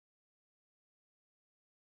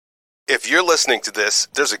If you're listening to this,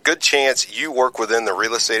 there's a good chance you work within the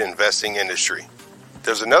real estate investing industry.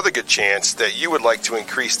 There's another good chance that you would like to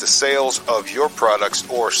increase the sales of your products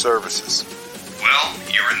or services. Well,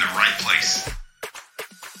 you're in the right place.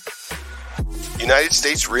 United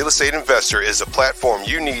States Real Estate Investor is a platform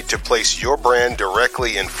you need to place your brand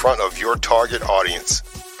directly in front of your target audience.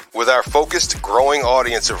 With our focused, growing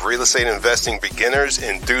audience of real estate investing beginners,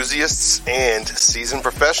 enthusiasts, and seasoned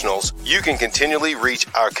professionals, you can continually reach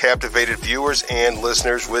our captivated viewers and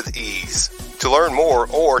listeners with ease. To learn more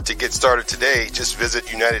or to get started today, just visit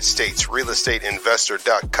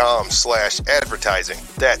UnitedStatesRealEstateInvestor.com/advertising.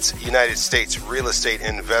 That's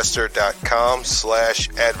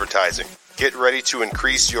UnitedStatesRealEstateInvestor.com/advertising. Get ready to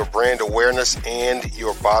increase your brand awareness and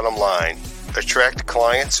your bottom line. Attract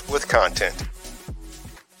clients with content.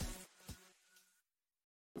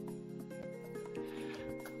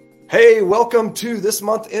 Hey, welcome to This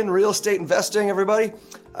Month in Real Estate Investing, everybody.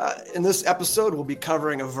 In this episode, we'll be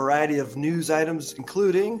covering a variety of news items,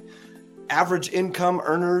 including average income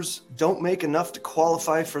earners don't make enough to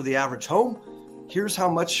qualify for the average home. Here's how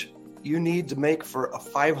much you need to make for a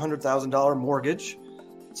 $500,000 mortgage.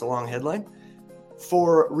 It's a long headline.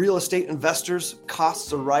 For real estate investors,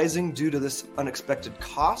 costs are rising due to this unexpected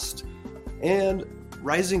cost, and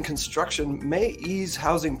rising construction may ease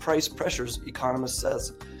housing price pressures, economist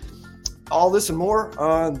says. All this and more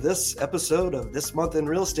on this episode of This Month in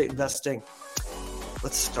Real Estate Investing.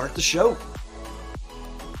 Let's start the show.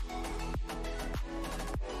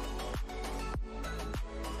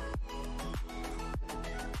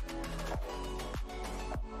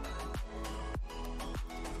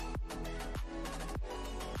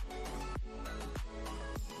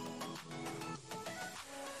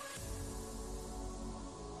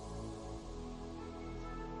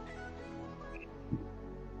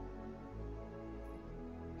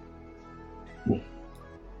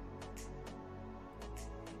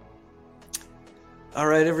 All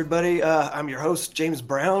right, everybody. I'm your host, James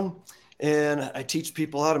Brown, and I teach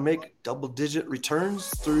people how to make double-digit returns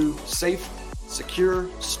through safe, secure,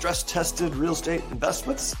 stress-tested real estate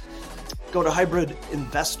investments. Go to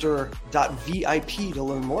hybridinvestor.vip to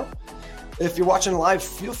learn more. If you're watching live,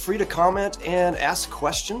 feel free to comment and ask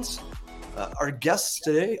questions. Our guests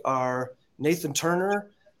today are Nathan Turner,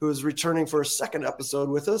 who is returning for a second episode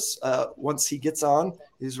with us. Once he gets on,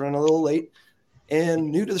 he's running a little late. And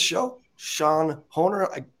new to the show, Sean Honer,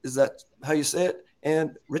 is that how you say it?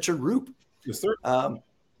 And Richard Roop. Yes, sir. All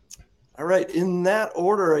right. In that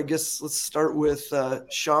order, I guess let's start with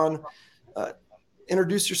Sean.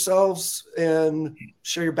 Introduce yourselves and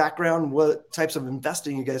share your background. What types of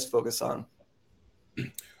investing you guys focus on?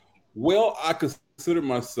 Well, I consider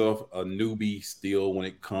myself a newbie still when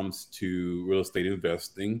it comes to real estate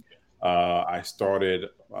investing. I started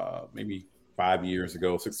maybe 6 years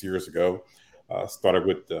ago. Started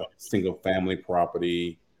with the single family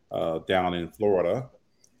property down in Florida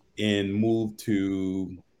and moved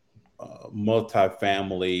to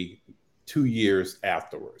multifamily 2 years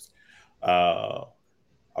afterwards.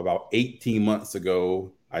 About 18 months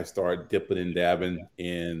ago, I started dipping and dabbing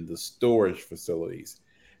in the storage facilities.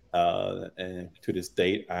 And to this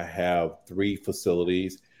date, I have 3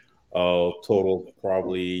 facilities, total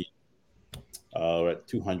probably at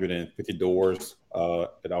 250 doors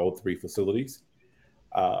at all 3 facilities.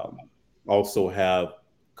 Also have a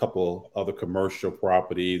couple other commercial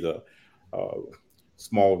properties, a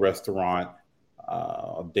small restaurant,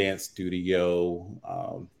 a dance studio,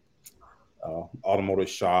 automotive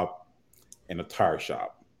shop, and a tire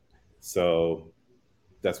shop. So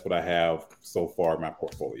that's what I have so far in my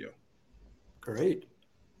portfolio. Great.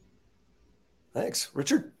 Thanks.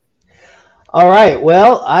 Richard? All right.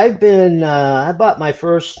 Well, I bought my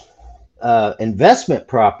first investment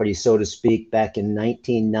property, so to speak, back in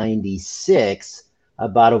 1996. I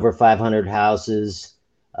bought over 500 houses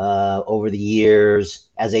over the years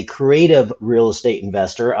as a creative real estate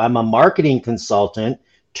investor. I'm a marketing consultant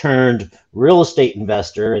turned real estate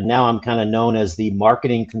investor, and now I'm kind of known as the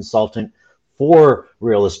marketing consultant for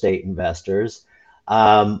real estate investors.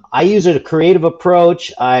 I use a creative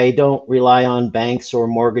approach. I don't rely on banks or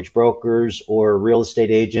mortgage brokers or real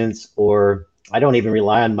estate agents, or I don't even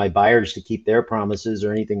rely on my buyers to keep their promises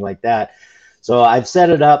or anything like that. So I've set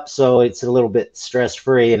it up so it's a little bit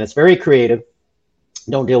stress-free, and it's very creative.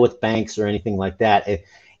 Don't deal with banks or anything like that.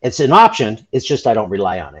 It's an option. It's just I don't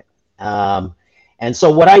rely on it. And so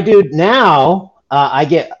what I do now, I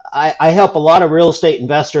help a lot of real estate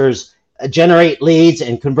investors generate leads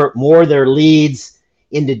and convert more of their leads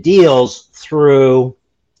into deals through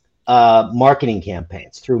marketing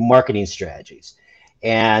campaigns, through marketing strategies.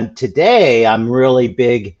 And today I'm really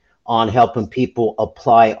big on helping people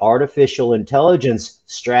apply artificial intelligence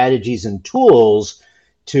strategies and tools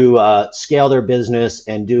to scale their business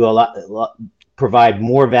and do provide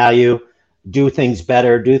more value, do things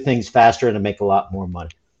better, do things faster, and to make a lot more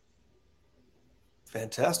money.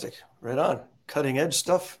 Fantastic. Right on. Cutting edge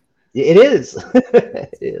stuff. It is.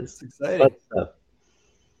 It is. It's exciting.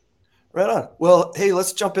 Right on. Well, hey,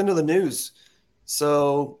 let's jump into the news.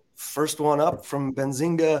 So first one up from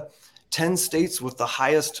Benzinga, 10 states with the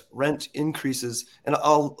highest rent increases. And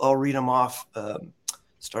I'll read them off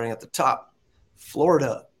starting at the top.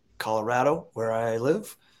 Florida, Colorado, where I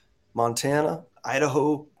live, Montana,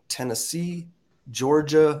 Idaho, Tennessee,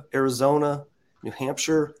 Georgia, Arizona, New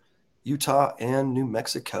Hampshire, Utah, and New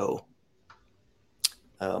Mexico.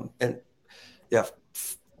 And yeah,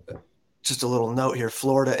 just a little note here,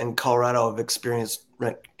 Florida and Colorado have experienced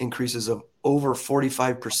rent increases of over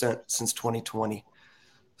 45% since 2020.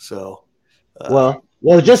 So, well,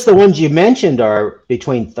 just the ones you mentioned are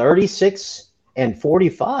between 36 and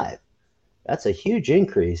 45. That's a huge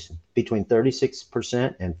increase, between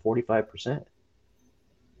 36% and 45%.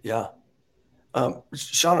 Yeah.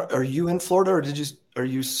 Sean, are you in Florida or are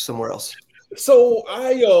you somewhere else? So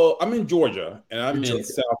I'm in Georgia, and I'm in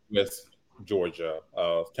Southwest Georgia,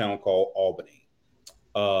 a town called Albany.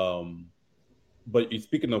 But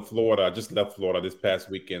speaking of Florida, I just left Florida this past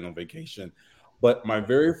weekend on vacation. But my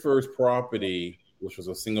very first property, which was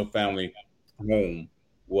a single family home,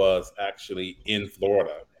 was actually in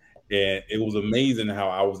Florida. And it was amazing how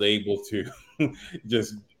I was able to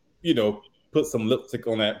just, put some lipstick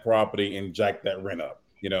on that property and jack that rent up,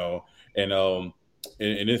 and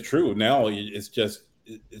it's true. Now it's just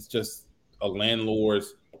a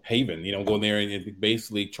landlord's haven, go there and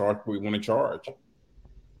basically charge what we want to charge.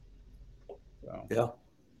 So.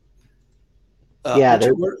 Yeah.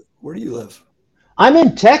 Where do you live? I'm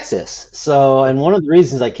in Texas. So, and one of the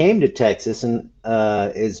reasons I came to Texas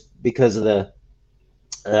is because of the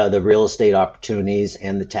real estate opportunities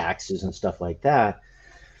and the taxes and stuff like that.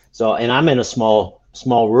 So, and I'm in a small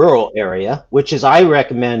rural area, which is, I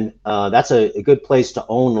recommend, that's a good place to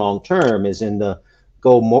own long-term, is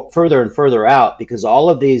go further and further out, because all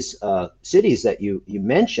of these cities that you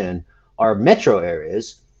mentioned are metro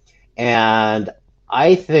areas. And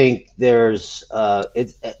I think it's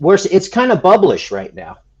kind of bubblish right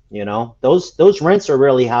now. Those rents are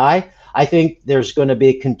really high. I think there's going to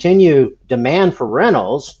be continued demand for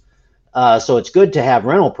rentals. So it's good to have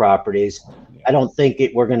rental properties. I don't think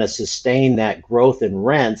we're going to sustain that growth in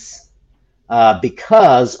rents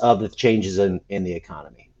because of the changes in the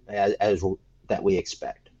economy as that we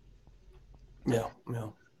expect. Yeah.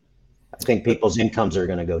 I think people's incomes are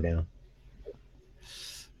going to go down.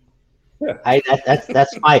 I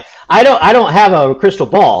don't have a crystal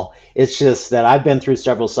ball. It's just that I've been through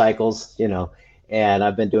several cycles, and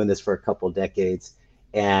I've been doing this for a couple of decades.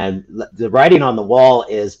 And the writing on the wall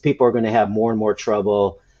is people are going to have more and more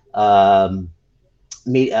trouble creating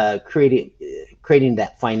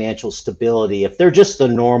that financial stability. If they're just the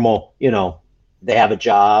normal, they have a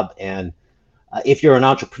job, and if you're an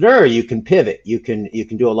entrepreneur, you can pivot. You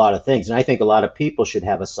can do a lot of things. And I think a lot of people should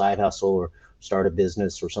have a side hustle or start a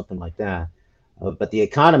business or something like that. But the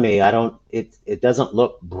economy, it doesn't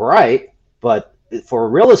look bright. But for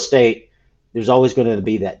real estate, there's always going to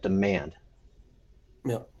be that demand.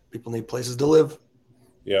 Yeah, people need places to live.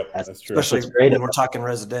 Yeah, that's true. Especially when we're talking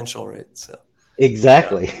residential, right? So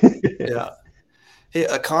exactly. Yeah. Hey,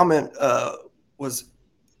 a comment was,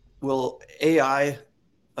 will AI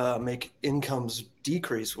make incomes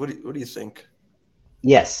decrease? What do you think?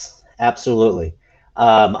 Yes, absolutely.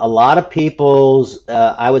 A lot of people's,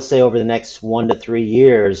 I would say over the next 1 to 3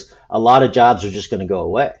 years, a lot of jobs are just going to go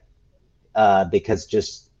away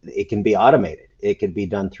because it can be automated. It can be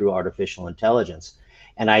done through artificial intelligence.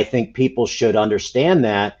 And I think people should understand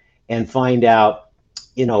that and find out,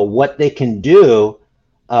 what they can do.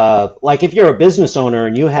 Like if you're a business owner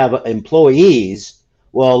and you have employees,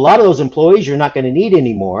 well, a lot of those employees you're not going to need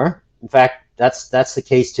anymore. In fact, that's the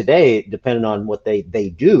case today, depending on what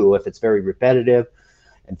they do, if it's very repetitive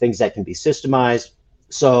and things that can be systemized.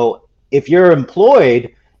 So if you're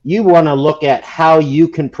employed, you want to look at how you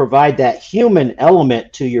can provide that human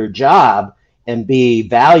element to your job and be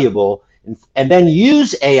valuable, and then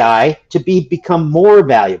use AI to become more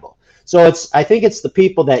valuable. So I think it's the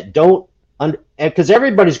people that don't, because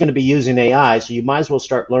everybody's going to be using AI, so you might as well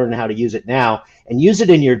start learning how to use it now and use it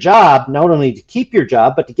in your job, not only to keep your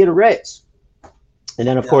job, but to get a raise. And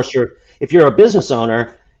then, of course, if you're a business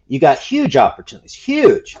owner, you got huge opportunities,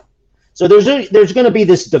 huge. So there's going to be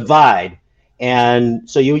this divide, and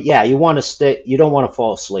so you want to stay. You don't want to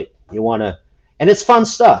fall asleep. You want to, and it's fun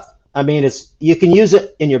stuff. I mean, you can use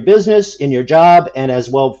it in your business, in your job, and as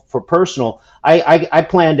well for personal. I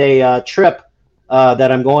planned a trip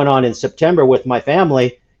that I'm going on in September with my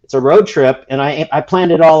family. It's a road trip, and I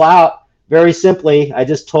planned it all out very simply. I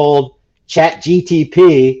just told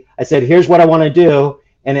ChatGTP, I said, here's what I want to do.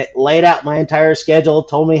 And it laid out my entire schedule,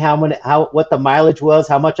 told me what the mileage was,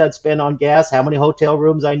 how much I'd spend on gas, how many hotel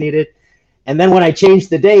rooms I needed. And then when I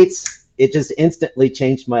changed the dates, it just instantly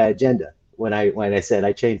changed my agenda when I said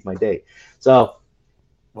I changed my date. So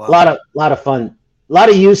wow. a lot of fun, a lot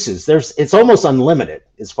of uses. It's almost unlimited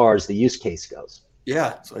as far as the use case goes.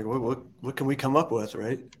 Yeah. It's like, what can we come up with,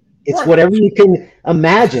 right? It's whatever you can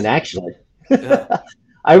imagine, actually. Yeah.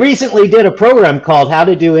 I recently did a program called How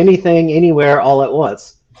to Do Anything, Anywhere, All at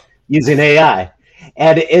Once using AI.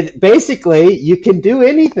 And it basically, you can do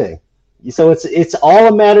anything. So it's all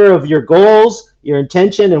a matter of your goals, your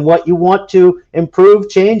intention, and what you want to improve,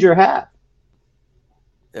 change, or have.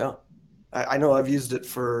 Yeah. I know I've used it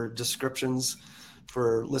for descriptions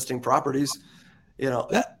for listing properties.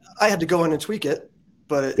 I had to go in and tweak it,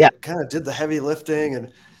 but it kind of did the heavy lifting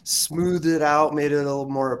and smoothed it out, made it a little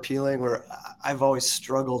more appealing, where I've always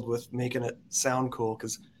struggled with making it sound cool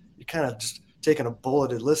because you're kind of just taking a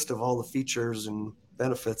bulleted list of all the features and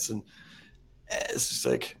benefits, and it's just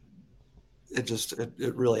like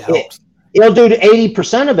it really helps. It'll do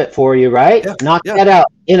 80% of it for you, right? Yeah, knock that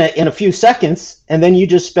out in a few seconds, and then you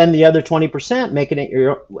just spend the other 20% making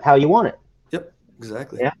it how you want it. Yep,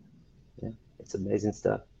 exactly. Yeah, it's amazing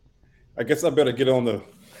stuff. I guess I better get on the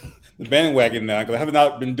bandwagon now because I have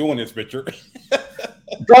not been doing this, Richard.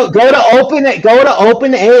 Go to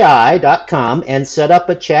openai.com and set up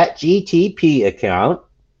a ChatGTP account,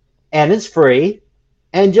 and it's free,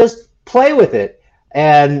 and just play with it.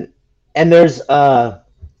 And there's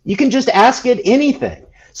you can just ask it anything.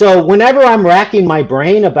 So whenever I'm racking my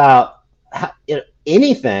brain about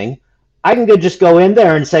anything, I can just go in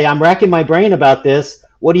there and say, I'm racking my brain about this.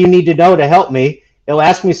 What do you need to know to help me? It'll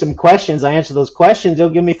ask me some questions. I answer those questions. It'll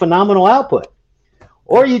give me phenomenal output.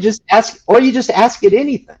 Or you just ask it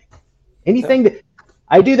anything. Anything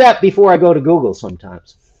I do that before I go to Google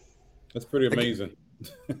sometimes. That's pretty amazing.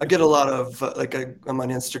 I get a lot of I'm on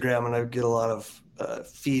Instagram, and I get a lot of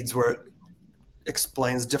feeds where it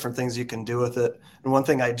explains different things you can do with it. And one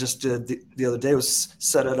thing I just did the other day was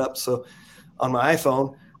set it up so on my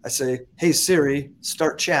iPhone I say, "Hey Siri,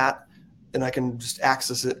 start chat," and I can just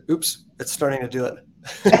access it. Oops, it's starting to do it.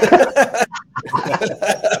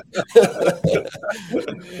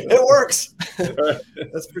 It works.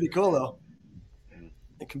 That's pretty cool, though.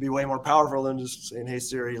 It can be way more powerful than just saying, "Hey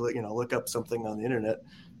Siri, look up something on the internet."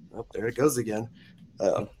 Oh, there it goes again.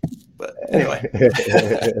 But anyway,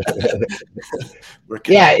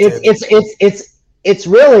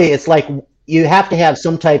 it's like you have to have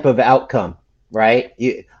some type of outcome, right?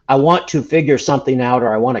 I want to figure something out,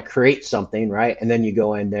 or I want to create something, right? And then you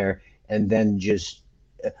go in there, and then just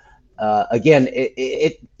again,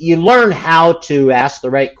 you learn how to ask the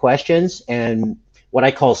right questions, and what I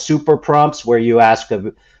call super prompts, where you ask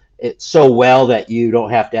it so well that you don't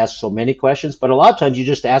have to ask so many questions. But a lot of times you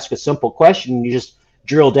just ask a simple question, and you just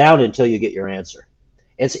drill down until you get your answer.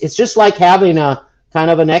 It's just like having a kind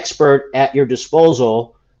of an expert at your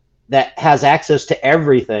disposal that has access to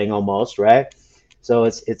everything almost, right? So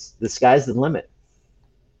it's the sky's the limit.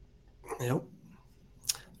 Yep.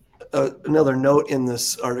 Another note in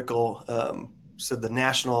this article said the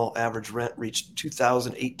national average rent reached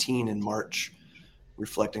 2018 in March,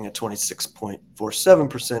 reflecting a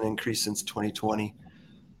 26.47% increase since 2020.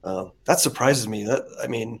 That surprises me.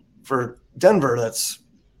 For Denver, that's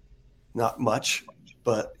not much,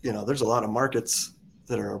 but there's a lot of markets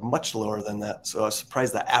that are much lower than that. So I was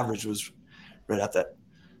surprised the average was right at that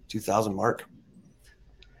 2000 mark.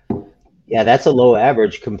 Yeah, that's a low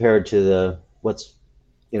average compared to what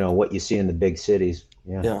you see in the big cities.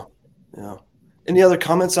 Yeah. Any other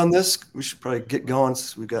comments on this? We should probably get going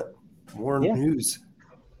since we've got more news.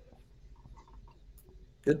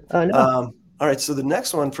 Good. No. All right. So the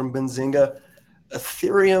next one from Benzinga,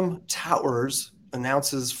 Ethereum Towers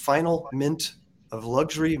announces final mint of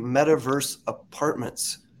luxury metaverse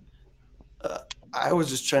apartments. I was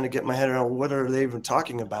just trying to get my head around what are they even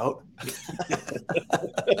talking about.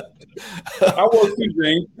 I was too,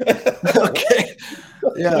 James. Okay.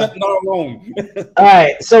 Yeah. Not alone. All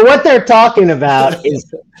right. So what they're talking about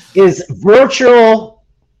is virtual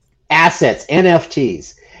assets,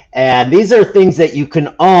 NFTs. And these are things that you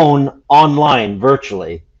can own online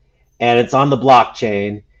virtually. And it's on the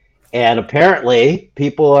blockchain. And apparently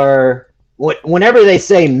people whenever they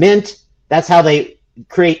say mint, that's how they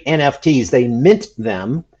create NFTs. They mint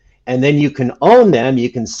them, and then you can own them, you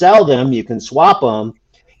can sell them, you can swap them.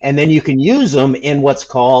 And then you can use them in what's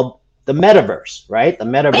called the metaverse, right? The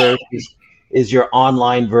metaverse is your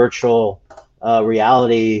online virtual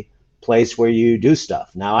reality place where you do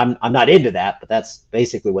stuff. Now, I'm not into that, but that's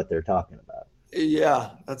basically what they're talking about. Yeah,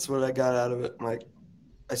 that's what I got out of it. Like,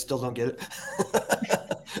 I still don't get it.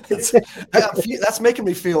 That's making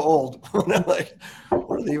me feel old. I'm like,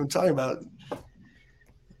 what are they even talking about?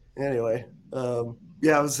 Anyway,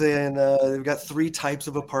 yeah, I was saying they've got 3 types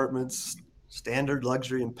of apartments: standard,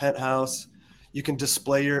 luxury, and penthouse. You can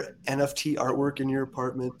display your NFT artwork in your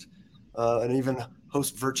apartment, and even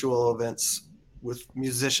host virtual events with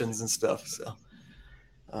musicians and stuff. So,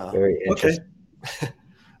 very interesting. Okay.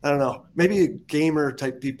 I don't know. Maybe gamer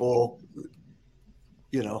type people,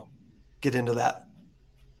 get into that.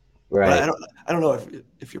 Right. But I don't know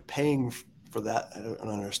if you're paying for that. I don't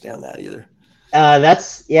understand that either.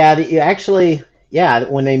 You actually,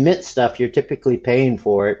 when they mint stuff, you're typically paying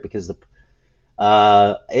for it because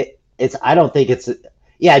I don't think it's,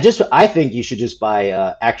 I think you should just buy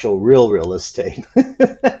actual real estate.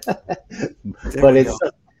 But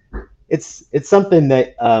it's something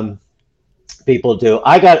that people do.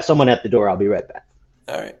 I got someone at the door. I'll be right back.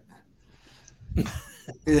 All right.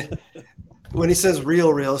 When he says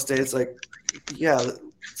real estate, it's like, yeah,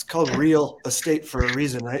 it's called real estate for a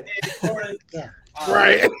reason, right? Yeah.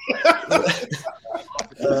 Right.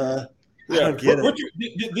 I don't get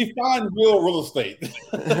it. Define real estate.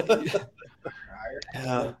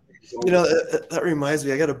 Yeah. That reminds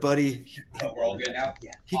me, I got a buddy.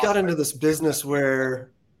 He got into this business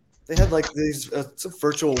where they had like these, it's a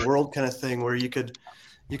virtual world kind of thing where you could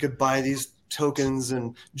buy these tokens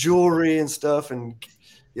and jewelry and stuff, and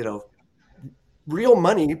real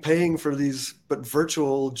money paying for these, but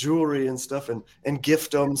virtual jewelry and stuff, and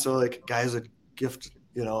gift them. So like guys would gift,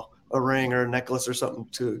 a ring or a necklace or something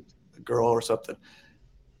to a girl or something.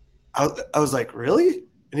 I was like, really?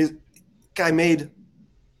 And guy made,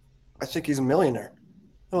 I think he's a millionaire.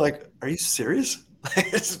 I'm like, are you serious?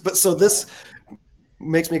 But so this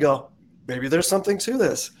makes me go, maybe there's something to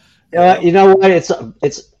this. You know what? It's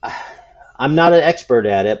I'm not an expert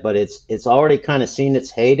at it, but it's already kind of seen its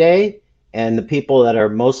heyday, and the people that are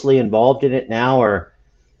mostly involved in it now are,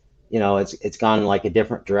 it's gone like a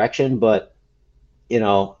different direction, but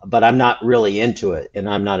I'm not really into it, and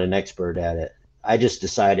I'm not an expert at it. I just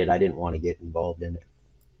decided I didn't want to get involved in it.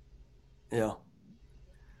 Yeah.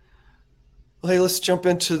 Well, hey, let's jump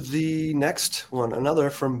into the next one. Another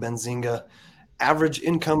from Benzinga. Average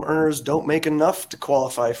income earners don't make enough to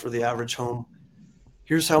qualify for the average home.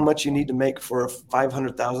 Here's how much you need to make for a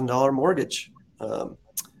 $500,000 mortgage.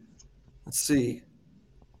 Let's see.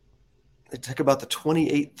 They talk about the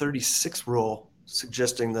 2836 rule,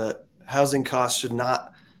 suggesting that housing costs should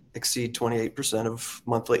not exceed 28% of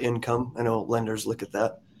monthly income. I know lenders look at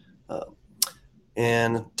that.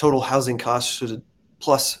 And total housing costs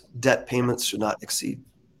plus debt payments should not exceed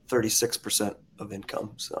 36% of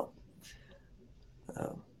income. So,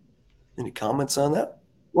 any comments on that?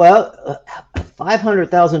 Well, a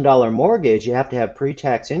 $500,000 mortgage, you have to have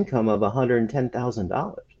pre-tax income of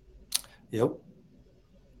 $110,000. Yep.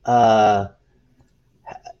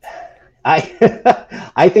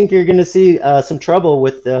 I think you're going to see some trouble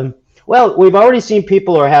with them. Well, we've already seen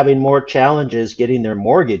people are having more challenges getting their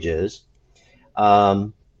mortgages.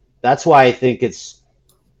 That's why I think it's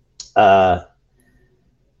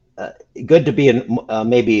good to be in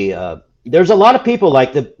maybe. There's a lot of people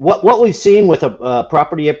like what we've seen with a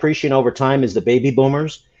property appreciation over time is the baby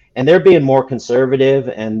boomers, and they're being more conservative,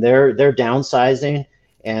 and they're downsizing,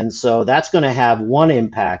 and so that's going to have one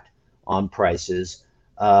impact on prices.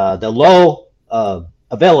 The low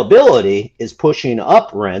availability is pushing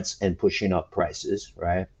up rents and pushing up prices,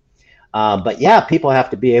 right? But yeah, people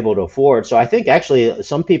have to be able to afford. So I think actually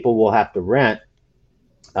some people will have to rent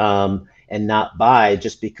and not buy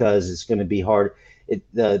just because it's going to be hard.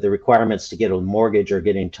 The requirements to get a mortgage are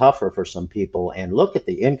getting tougher for some people. And look at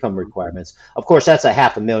the income requirements. Of course, that's a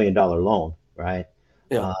 $500,000 loan, right?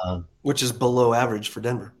 Yeah, which is below average for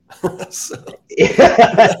Denver. So.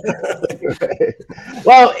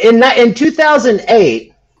 Well, in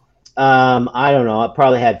 2008, I don't know. I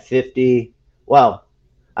probably had 50. Well,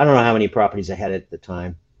 I don't know how many properties I had at the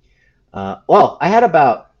time. Well, I had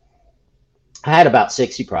about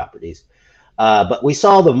 60 properties. But we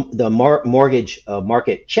saw the mortgage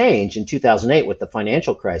market change in 2008 with the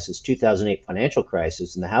financial crisis, 2008 financial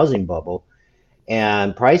crisis and the housing bubble,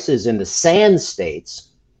 and prices in the sand states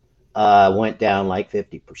went down like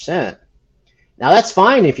 50%. Now that's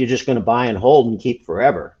fine if you're just going to buy and hold and keep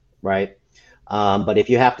forever, right? But if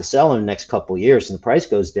you have to sell in the next couple of years and the price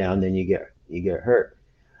goes down, then you get hurt.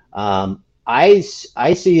 I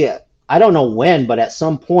I don't know when, but at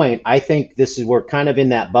some point, I think we're kind of in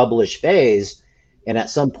that bubblish phase, and at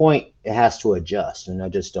some point it has to adjust, and I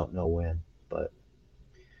just don't know when. But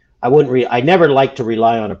I never like to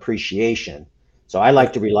rely on appreciation. So I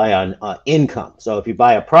like to rely on income. So if you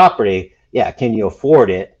buy a property, yeah, can you afford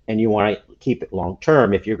it? And you want to keep it long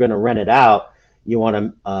term. If you're going to rent it out, you want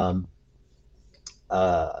to,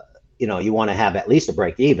 you want to have at least a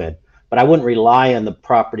break even. But I wouldn't rely on the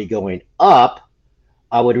property going up.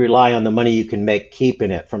 I would rely on the money you can make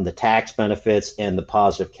keeping it from the tax benefits and the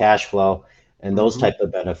positive cash flow and those type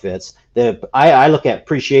of benefits. I look at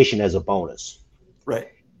appreciation as a bonus. Right.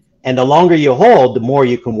 And the longer you hold, the more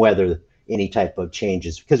you can weather any type of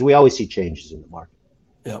changes, because we always see changes in the market.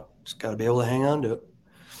 Yeah, just got to be able to hang on to it.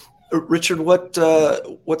 Richard,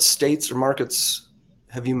 what states or markets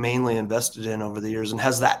have you mainly invested in over the years, and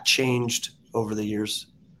has that changed over the years?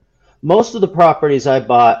 Most of the properties I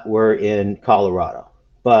bought were in Colorado,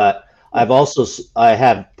 but I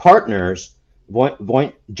have partners,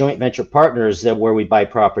 joint venture partners where we buy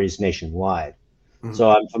properties nationwide. Mm-hmm. So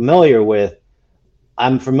I'm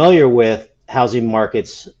familiar with housing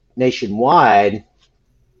markets nationwide.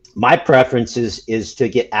 My preference is to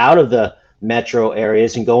get out of the metro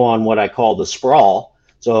areas and go on what I call the sprawl.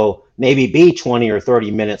 So maybe be 20 or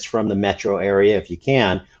 30 minutes from the metro area if you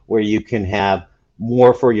can, where you can have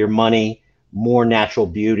more for your money, more natural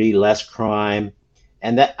beauty, less crime.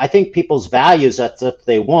 And that, I think people's values, that's what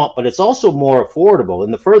they want, but it's also more affordable.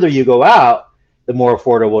 And the further you go out, the more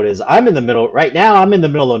affordable it is. Right now, I'm in the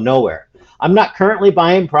middle of nowhere. I'm not currently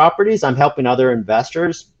buying properties. I'm helping other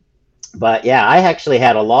investors. But yeah, I actually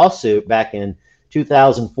had a lawsuit back in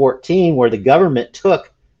 2014 where the government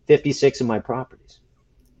took 56 of my properties.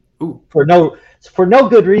 Ooh. For no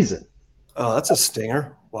good reason. Oh, that's a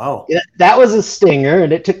stinger. Wow. Yeah, that was a stinger,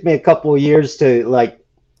 and it took me a couple of years to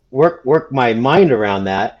work my mind around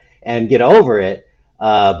that and get over it.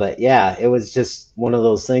 But yeah, it was just one of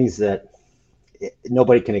those things that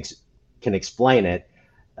nobody can explain it.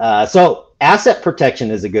 So asset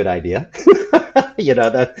protection is a good idea.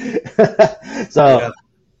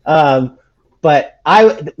 But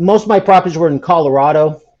most of my properties were in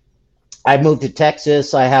Colorado. I moved to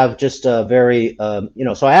Texas. I have just a very,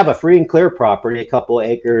 so I have a free and clear property, a couple of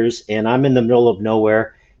acres, and I'm in the middle of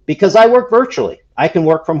nowhere because I work virtually. I can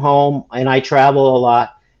work from home and I travel a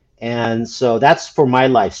lot. And so that's for my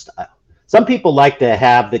lifestyle. Some people like to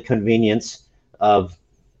have the convenience of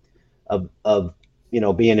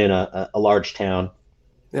being in a large town,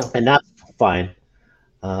 and that's fine.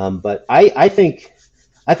 But I think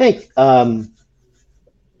if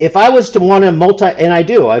I was to want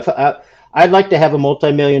to I'd like to have a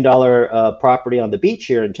multi-million-dollar property on the beach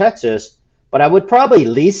here in Texas, but I would probably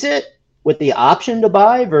lease it with the option to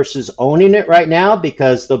buy versus owning it right now,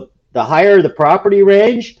 because the higher the property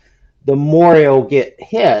range, the more it'll get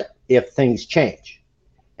hit if things change.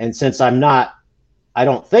 And since I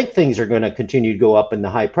don't think things are going to continue to go up in the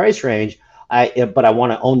high price range, but I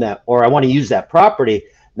want to own that, or I want to use that property,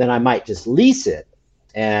 then I might just lease it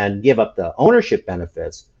and give up the ownership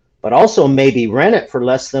benefits, but also maybe rent it for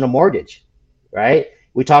less than a mortgage, right?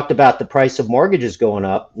 We talked about the price of mortgages going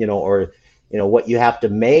up, or what you have to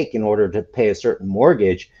make in order to pay a certain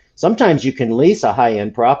mortgage. Sometimes you can lease a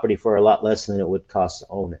high-end property for a lot less than it would cost to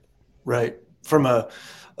own it. Right. From a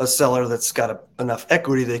seller that's got enough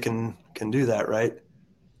equity, they can do that, right?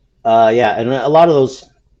 Yeah, and a lot of those,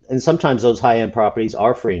 and sometimes those high-end properties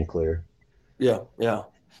are free and clear. Yeah.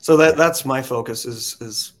 So that's my focus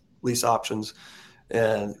is lease options.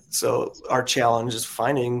 And so our challenge is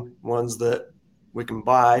finding ones that we can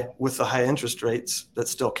buy with the high interest rates that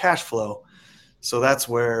still cash flow. So that's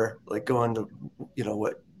where, going to,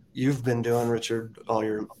 what you've been doing, Richard, all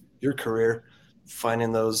your career,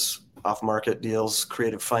 finding those off-market deals,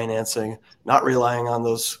 creative financing, not relying on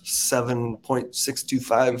those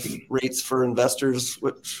 7.625 rates for investors,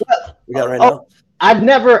 which we got right now. I've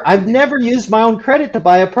never used my own credit to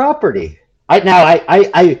buy a property.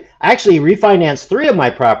 I actually refinanced 3 of my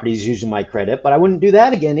properties using my credit, but I wouldn't do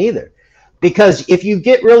that again either, because if you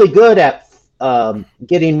get really good at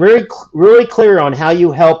getting really, really clear on how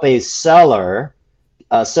you help a seller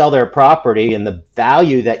sell their property and the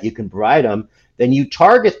value that you can provide them, then you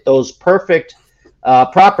target those perfect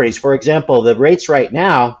properties. For example, the rates right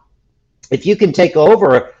now, if you can take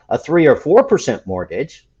over a 3 or 4%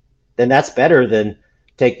 mortgage, then that's better than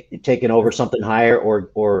taking over something higher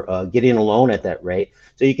or getting a loan at that rate.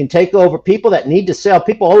 So you can take over people that need to sell.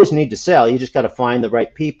 People always need to sell. You just got to find the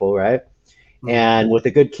right people, right? Mm-hmm. And with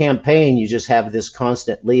a good campaign, you just have this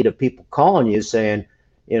constant lead of people calling you saying,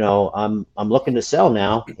 I'm looking to sell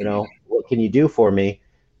now. What can you do for me?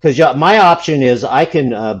 because my option is I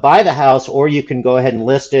can buy the house, or you can go ahead and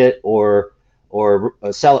list it, or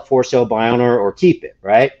sell it for sale by owner, or keep it,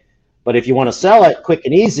 right? But if you want to sell it quick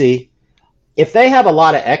and easy, if they have a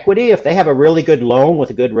lot of equity, if they have a really good loan with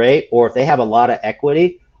a good rate, or if they have a lot of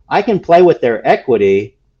equity, I can play with their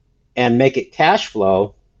equity and make it cash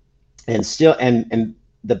flow, and still and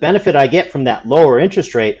the benefit I get from that lower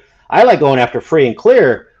interest rate, I like going after free and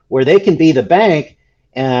clear, where they can be the bank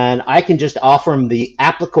and I can just offer them the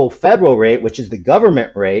applicable federal rate, which is the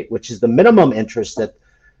government rate, which is the minimum interest that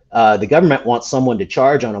the government wants someone to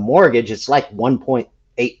charge on a mortgage. It's like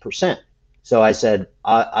 1.8%. So I said,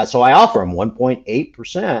 so I offer them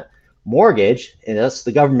 1.8% mortgage, and that's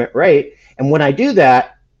the government rate. And when I do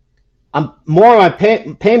that, I'm more of my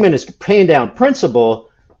payment is paying down principal,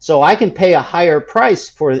 so I can pay a higher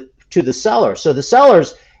price to the seller. So the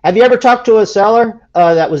sellers, have you ever talked to a seller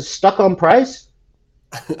that was stuck on price?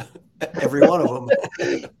 Every one of them.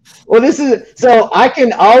 Well, so I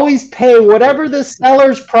can always pay whatever the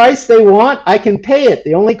seller's price they want. I can pay it.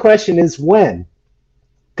 The only question is when.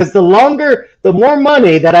 Because the more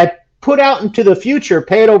money that I put out into the future,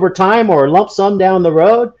 pay it over time or lump sum down the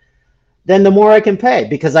road, then the more I can pay,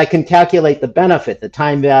 because I can calculate the benefit, the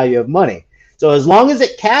time value of money. So as long as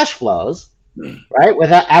it cash flows, right,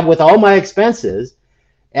 with all my expenses,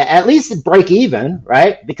 at least break even,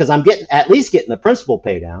 right? Because I'm at least getting the principal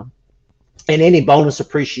pay down and any bonus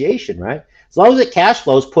appreciation, right? As long as it cash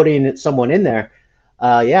flows, putting someone in there,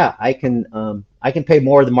 I can pay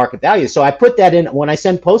more of the market value. So I put that in when I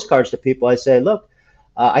send postcards to people. I say, look,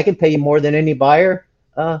 I can pay you more than any buyer.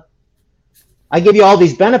 I give you all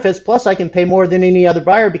these benefits, plus I can pay more than any other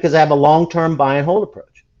buyer because I have a long-term buy and hold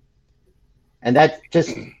approach. And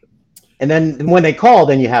then when they call,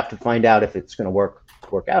 then you have to find out if it's going to work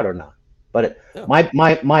out or not. But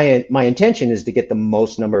my intention is to get the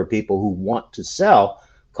most number of people who want to sell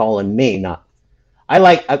calling me. I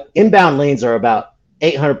like inbound leads are about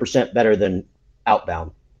 800% better than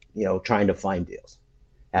outbound. Trying to find deals,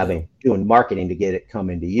 doing marketing to get it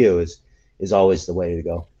coming to you is always the way to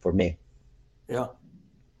go for me. Yeah.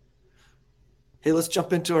 Hey, let's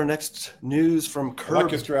jump into our next news from Curb. I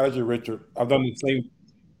like your strategy, Richard. I've done the same.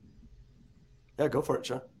 Yeah, go for it,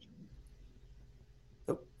 Sean.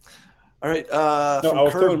 All right. I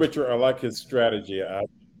was telling Richard I like his strategy.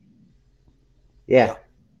 Yeah.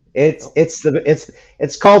 It's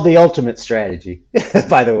called the ultimate strategy,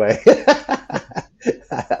 by the way.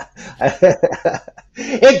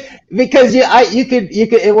 Because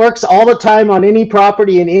it works all the time on any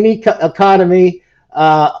property in any economy.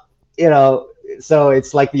 So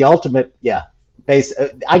it's like the ultimate. Yeah.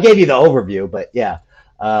 I gave you the overview, but yeah,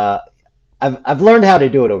 I've learned how to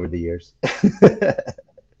do it over the years.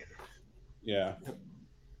 Yeah.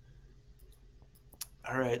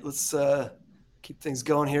 All right, let's keep things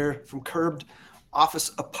going here. From Curbed,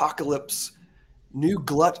 office apocalypse, new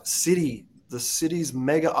glut city. The city's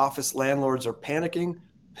mega office landlords are panicking,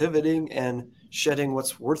 pivoting, and shedding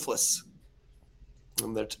what's worthless.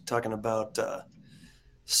 And they're talking about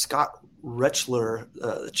Scott Rechler,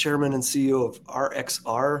 the chairman and CEO of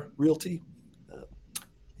RXR Realty.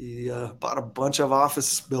 He bought a bunch of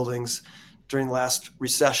office buildings during the last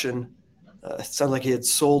recession. It sounded like he had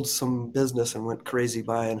sold some business and went crazy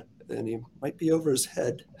buying, and he might be over his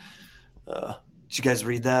head. Did you guys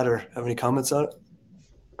read that or have any comments on it?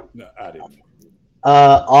 No, I didn't.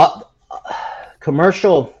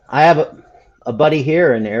 Commercial. I have a buddy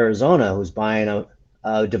here in Arizona who's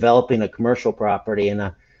developing a commercial property, and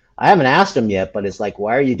I haven't asked him yet, but it's like,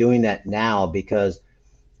 why are you doing that now? Because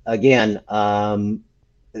again,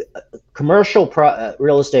 commercial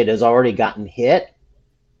real estate has already gotten hit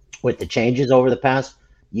with the changes over the past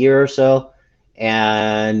year or so,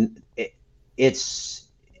 and it's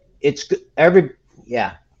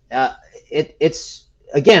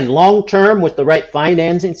again long term with the right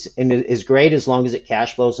financing, and it is great as long as it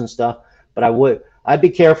cash flows and stuff. But I'd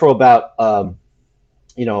be careful about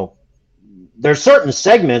there's certain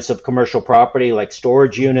segments of commercial property like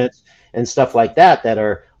storage units and stuff like that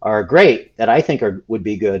are great, that I think would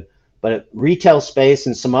be good, but retail space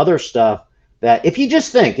and some other stuff that if you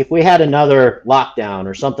just think, if we had another lockdown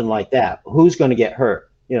or something like that, who's going to get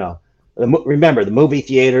hurt? Remember the movie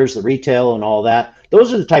theaters, the retail and all that.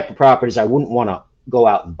 Those are the type of properties I wouldn't want to go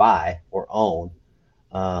out and buy or own.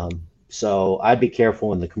 So I'd be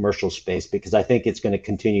careful in the commercial space because I think it's going to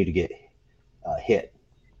continue to get hit.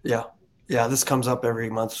 Yeah. Yeah. This comes up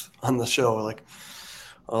every month on the show, like,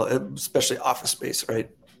 especially office space, right?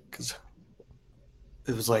 Because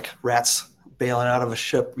it was like rats bailing out of a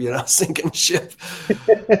ship, sinking ship.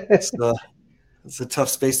 It's a tough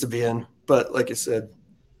space to be in. But like I said,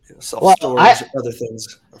 self-storage and other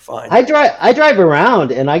things are fine. I drive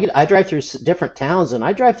around, and I drive through different towns, and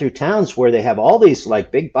I drive through towns where they have all these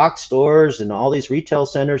like big box stores and all these retail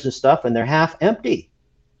centers and stuff, and they're half empty,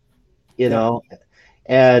 you know,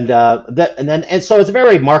 and so it's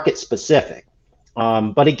very market specific.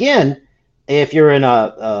 But again, if you're in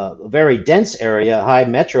a very dense area, high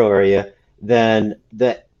metro area, then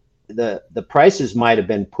the prices might have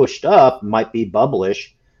been pushed up, might be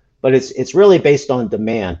bubblish, but it's really based on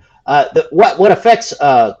demand. What affects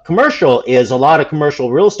commercial is a lot of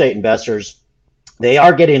commercial real estate investors, they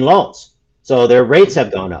are getting loans, so their rates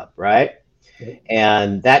have gone up, right?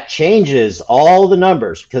 And that changes all the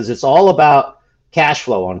numbers because it's all about cash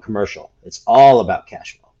flow on commercial. It's all about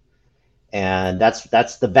cash flow, and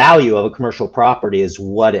that's the value of a commercial property is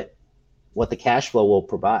what the cash flow will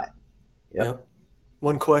provide. Yep.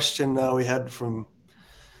 One question we had from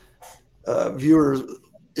viewers: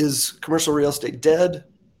 is commercial real estate dead,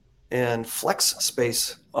 and flex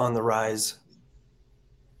space on the rise?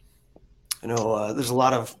 I know there's a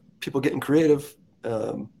lot of people getting creative,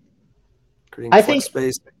 creating flex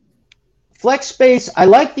space. Flex space, I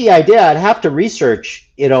like the idea. I'd have to research,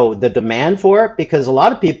 the demand for it, because a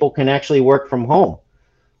lot of people can actually work from home.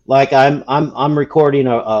 Like I'm recording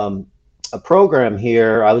a program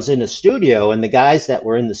here. I was in a studio, and the guys that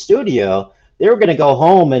were in the studio, they were going to go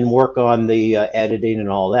home and work on the editing and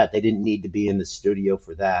all that. They didn't need to be in the studio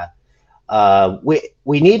for that.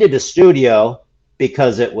 We needed a studio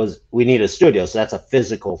because we need a studio, so that's a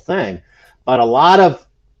physical thing. But a lot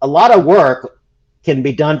of work can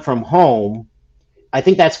be done from home. I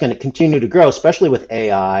think that's going to continue to grow, especially with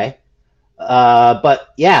AI.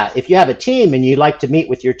 But yeah, if you have a team and you like to meet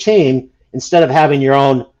with your team, instead of having your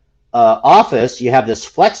own office, you have this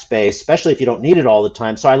flex space, especially if you don't need it all the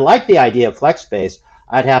time. So I like the idea of flex space.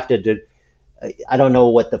 I'd have to I don't know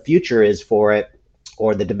what the future is for it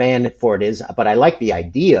or the demand for it is, but I like the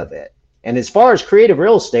idea of it. And as far as creative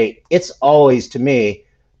real estate, it's always, to me,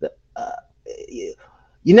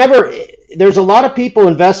 there's a lot of people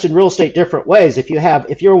invest in real estate different ways. If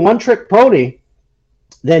you're a one-trick pony,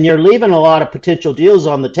 then you're leaving a lot of potential deals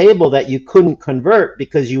on the table that you couldn't convert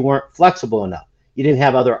because you weren't flexible enough. You didn't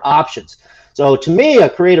have other options. So to me, a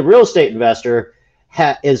creative real estate investor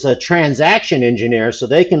is a transaction engineer, so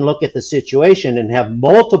they can look at the situation and have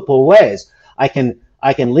multiple ways. I can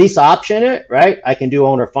lease option it, right? I can do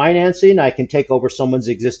owner financing. I can take over someone's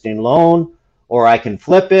existing loan, or I can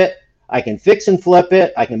flip it. I can fix and flip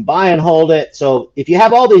it. I can buy and hold it. So if you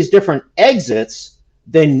have all these different exits,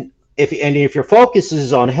 then if your focus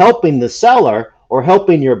is on helping the seller or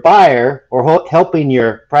helping your buyer or helping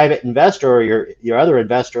your private investor or your other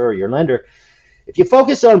investor or your lender, if you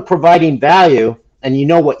focus on providing value and you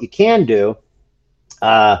know what you can do,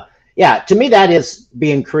 to me, that is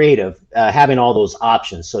being creative, having all those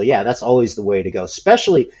options. So yeah, that's always the way to go,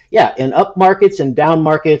 especially, in up markets and down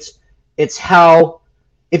markets. It's how,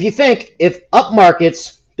 if up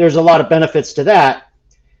markets, there's a lot of benefits to that.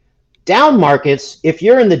 Down markets, if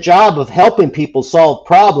you're in the job of helping people solve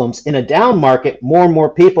problems in a down market, more and more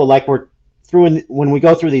people, like when we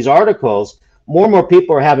go through these articles, more and more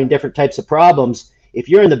people are having different types of problems. If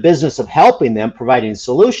you're in the business of helping them, providing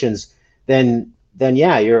solutions, then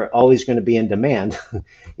you're always going to be in demand.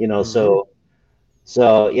 So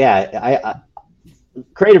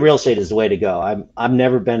creative real estate is the way to go. I've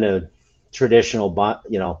never been a traditional,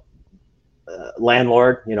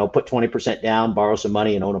 landlord, put 20% down, borrow some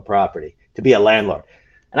money, and own a property to be a landlord.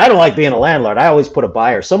 And I don't like being a landlord. I always put a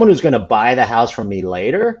buyer, someone who's going to buy the house from me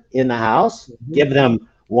later in the house, give them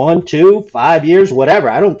 1, 2, 5 years, whatever.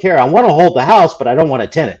 I don't care. I want to hold the house, but I don't want a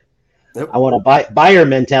tenant. Yep. I want a buyer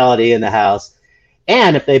mentality in the house.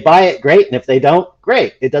 And if they buy it, great. And if they don't,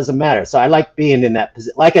 great. It doesn't matter. So I like being in that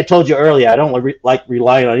position. Like I told you earlier, I don't like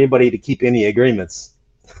relying on anybody to keep any agreements.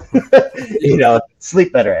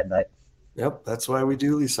 Sleep better at night. Yep, that's why we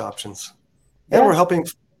do lease options. And we're helping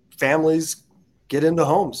families get into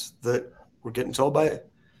homes that we're getting told by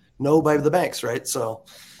the banks, right? So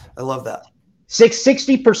I love that.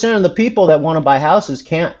 60% of the people that want to buy houses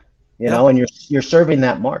can't, and you're serving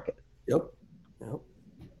that market. Yep.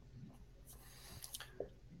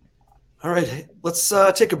 All right, let's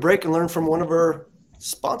take a break and learn from one of our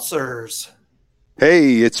sponsors.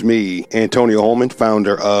 Hey, it's me, Antonio Holman,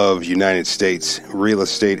 founder of United States Real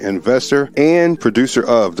Estate Investor and producer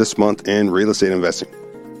of This Month in Real Estate Investing.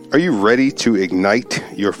 Are you ready to ignite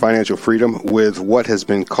your financial freedom with what has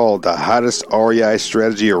been called the hottest REI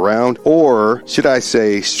strategy around, or should I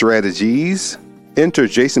say strategies? Enter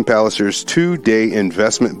Jason Palliser's 2-day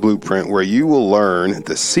investment blueprint, where you will learn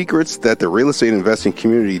the secrets that the real estate investing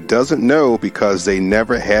community doesn't know because they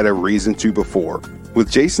never had a reason to before. With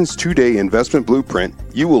Jason's 2-day investment blueprint,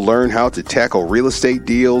 you will learn how to tackle real estate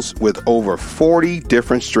deals with over 40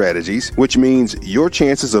 different strategies, which means your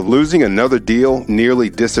chances of losing another deal nearly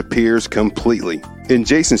disappears completely. In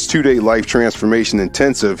Jason's 2-day life transformation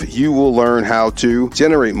intensive, you will learn how to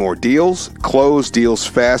generate more deals, close deals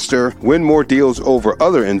faster, win more deals over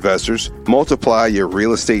other investors, multiply your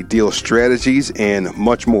real estate deal strategies, and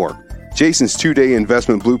much more. Jason's 2-day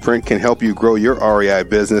investment blueprint can help you grow your REI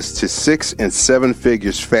business to 6 and 7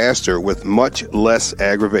 figures faster with much less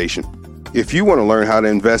aggravation. If you want to learn how to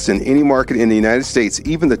invest in any market in the United States,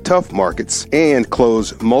 even the tough markets, and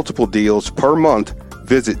close multiple deals per month,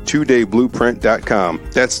 visit 2dayblueprint.com.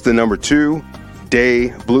 That's the number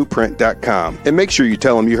 2dayblueprint.com. And make sure you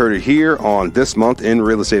tell them you heard it here on This Month in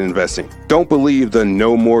Real Estate Investing. Don't believe the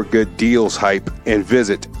no more good deals hype and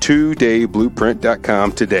visit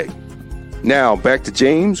 2dayblueprint.com today. Now, back to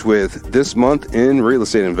James with This Month in Real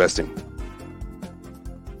Estate Investing.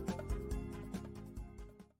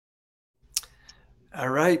 All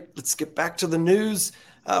right, let's get back to the news.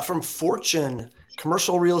 From Fortune,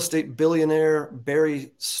 commercial real estate billionaire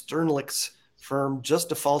Barry Sternlicht's firm just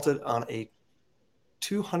defaulted on a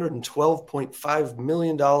 $212.5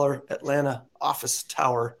 million Atlanta office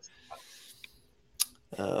tower.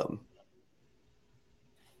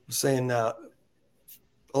 Saying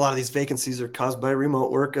a lot of these vacancies are caused by remote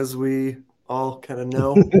work, as we all kind of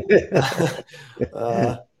know.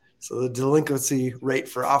 So the delinquency rate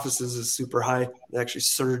for offices is super high. It actually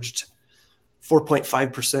surged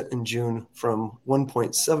 4.5% in June from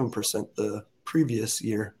 1.7% the previous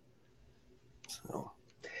year. So,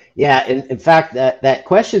 yeah, in fact, that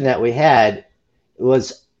question that we had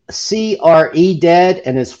was CRE dead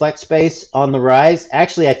and is flex space on the rise?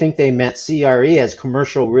 Actually, I think they meant CRE as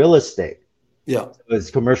commercial real estate. Yeah, it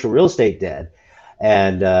was commercial real estate dead.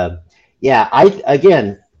 And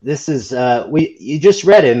this is you just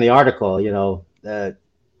read in the article, the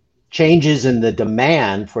changes in the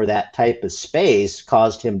demand for that type of space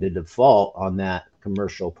caused him to default on that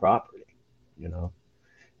commercial property, and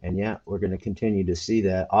we're going to continue to see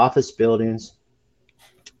that. Office buildings,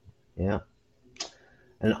 an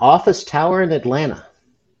office tower in Atlanta.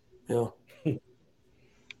 We're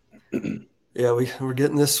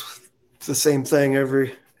getting the same thing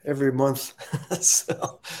every month.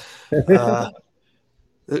 So,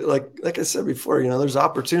 like I said before, there's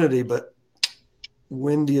opportunity, but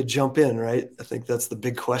when do you jump in, right? I think that's the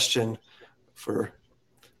big question for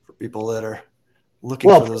people that are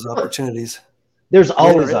looking for those opportunities. There's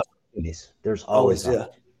always opportunities. There's always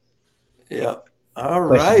opportunities. Yeah. All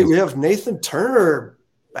right. We have Nathan Turner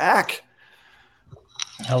back.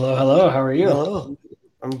 Hello. How are you? Hello.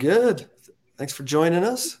 I'm good. Thanks for joining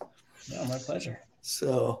us. No, my pleasure.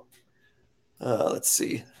 So let's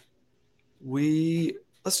see.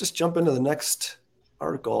 Let's just jump into the next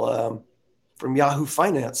article from Yahoo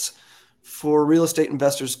Finance. For real estate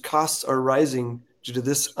investors, costs are rising due to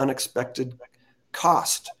this unexpected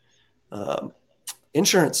cost.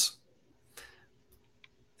 Insurance.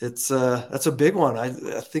 That's a big one. I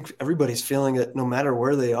think everybody's feeling it no matter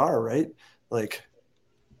where they are, right? Like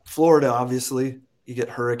Florida, obviously, you get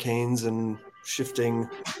hurricanes and shifting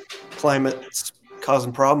climate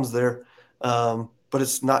causing problems there. But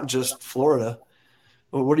it's not just Florida.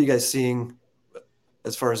 What are you guys seeing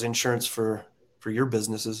as far as insurance for your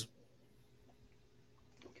businesses?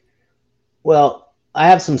 Well, I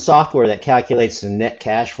have some software that calculates the net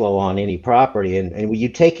cash flow on any property, and when you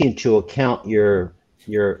take into account your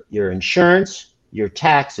insurance, your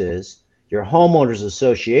taxes, your homeowners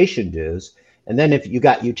association dues, and then if you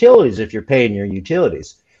got utilities, if you're paying your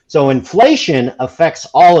utilities. So inflation affects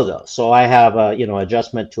all of those. So I have a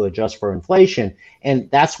adjustment to adjust for inflation,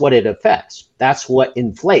 and that's what it affects. That's what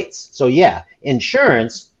inflates. So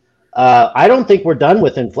insurance. I don't think we're done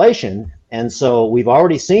with inflation, and so we've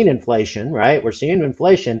already seen inflation, right? We're seeing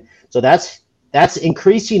inflation, so that's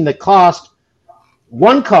increasing the cost.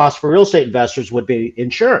 One cost for real estate investors would be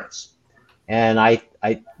insurance, and I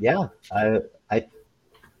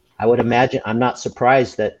would imagine. I'm not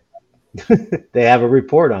surprised that they have a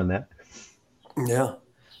report on that. Yeah,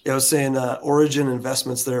 I was saying Origin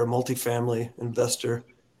Investments, they're a multifamily investor,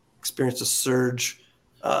 experienced a surge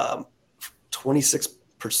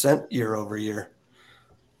 26% year over year.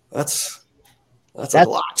 That's a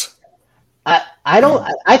lot.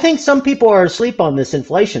 I think some people are asleep on this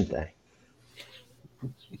inflation thing.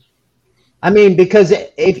 I mean, because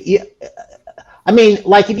if you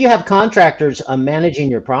have contractors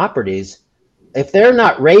managing your properties, if they're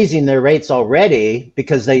not raising their rates already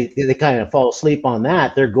because they kind of fall asleep on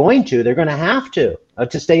that, they're going to have to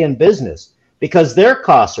stay in business because their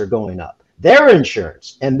costs are going up. their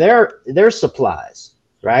insurance and their supplies,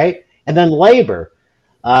 right? And then labor.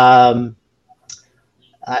 I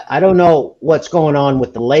don't know what's going on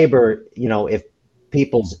with the labor, if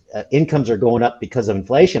people's incomes are going up because of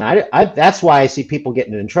inflation. That's why I see people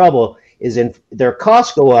getting in trouble, is in their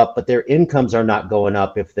costs go up, but their incomes are not going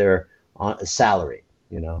up if they're on a salary,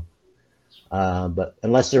 but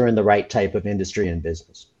unless they're in the right type of industry and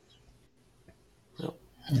business.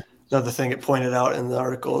 Another thing it pointed out in the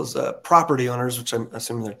article is property owners, which I'm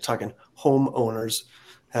assuming they're talking homeowners,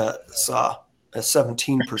 saw a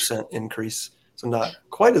 17% increase. So not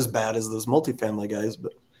quite as bad as those multifamily guys,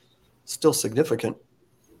 but still significant.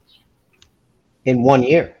 In 1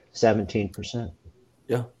 year, 17%.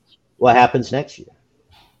 Yeah. What happens next year?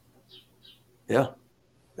 Yeah.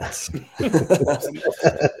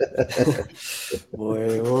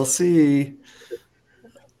 Boy, we'll see.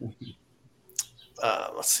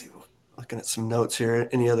 Let's see. Looking at some notes here.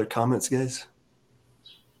 Any other comments, guys?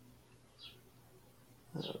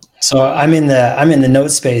 So I'm in the note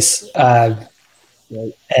space,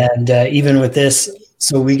 and even with this,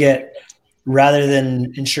 so we get, rather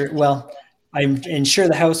than insure, I insure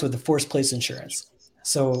the house with a forced place insurance.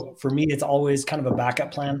 So for me, it's always kind of a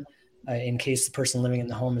backup plan in case the person living in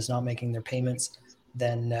the home is not making their payments.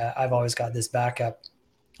 Then I've always got this backup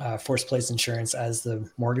forced place insurance as the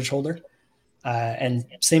mortgage holder. And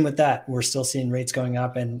same with that, we're still seeing rates going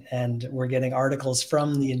up, and we're getting articles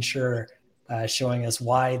from the insurer showing us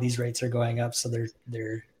why these rates are going up. So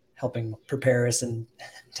they're helping prepare us and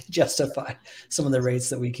justify some of the rates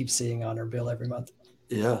that we keep seeing on our bill every month.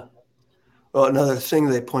 Yeah. Well, another thing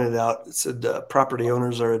they pointed out, it said property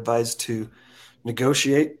owners are advised to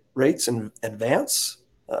negotiate rates in advance,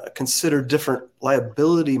 consider different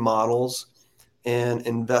liability models, and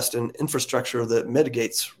invest in infrastructure that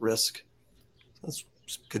mitigates risk. That's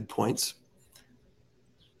good points.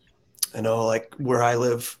 I know, like where I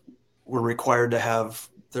live, we're required to have,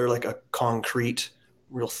 they're like a concrete,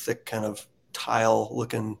 real thick kind of tile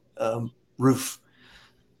looking roof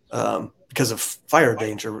because of fire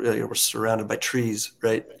danger. We're surrounded by trees,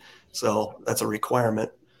 right? So that's a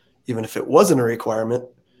requirement. Even if it wasn't a requirement,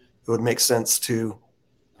 it would make sense to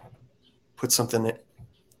put something in.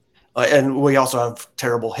 And we also have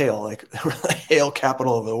terrible hail, like we're the hail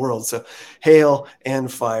capital of the world. So hail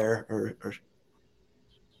and fire are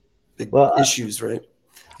big issues, right?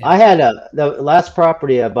 I had the last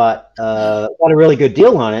property I bought, got a really good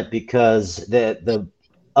deal on it because the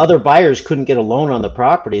other buyers couldn't get a loan on the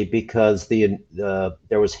property because there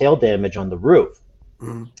was hail damage on the roof.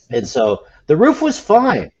 Mm-hmm. And so the roof was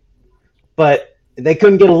fine, but they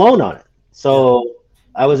couldn't get a loan on it. So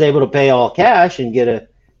I was able to pay all cash and get a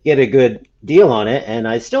good deal on it, and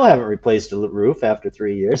I still haven't replaced the roof after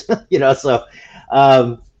 3 years.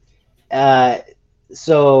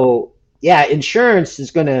 So yeah, insurance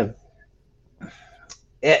is going to,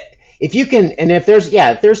 if you can, and if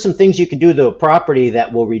there's some things you can do to a property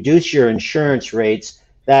that will reduce your insurance rates,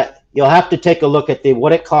 that you'll have to take a look at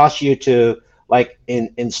what it costs you to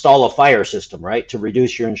install a fire system, right, to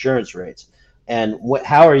reduce your insurance rates, and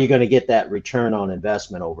how are you going to get that return on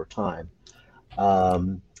investment over time.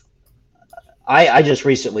 I just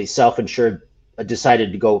recently self-insured,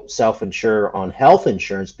 decided to go self-insure on health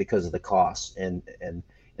insurance because of the costs and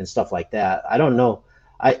stuff like that. I don't know.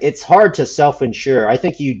 It's hard to self-insure. I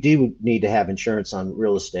think you do need to have insurance on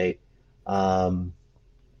real estate.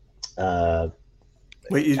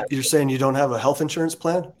 Wait, you're saying you don't have a health insurance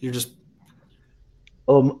plan? You're just.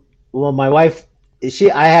 Well, my wife,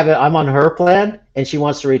 I'm on her plan, and she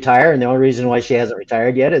wants to retire, and the only reason why she hasn't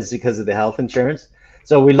retired yet is because of the health insurance.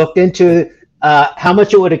 So we looked into how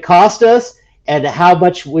much it would have cost us and how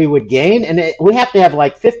much we would gain. And we have to have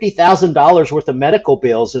like $50,000 worth of medical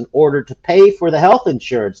bills in order to pay for the health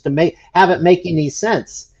insurance to have it make any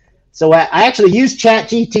sense. So I actually used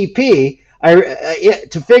HGTV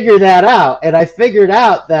to figure that out. And I figured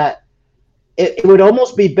out that it would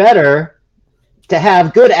almost be better to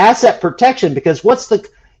have good asset protection, because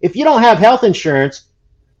if you don't have health insurance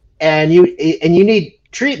and you need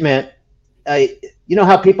treatment, you know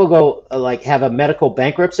how people go have a medical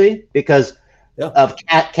bankruptcy because of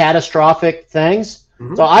catastrophic things.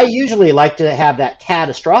 Mm-hmm. So I usually like to have that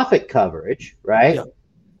catastrophic coverage, right? Yeah.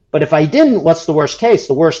 But if I didn't, what's the worst case?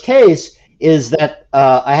 The worst case is that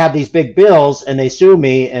I have these big bills and they sue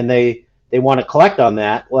me and they want to collect on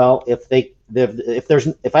that. Well, if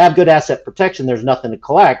I have good asset protection, there's nothing to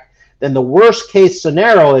collect. Then the worst case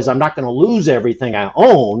scenario is I'm not going to lose everything I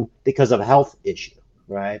own because of a health issue,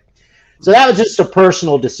 right? So that was just a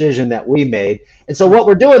personal decision that we made. And so what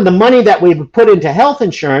we're doing, the money that we put into health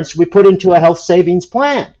insurance, we put into a health savings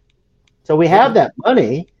plan. So we have that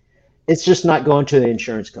money, It's just not going to the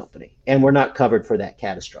insurance company, and we're not covered for that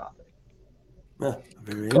catastrophic. Yeah,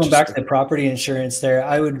 very Going back to the property insurance there,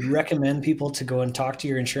 I would recommend people to go and talk to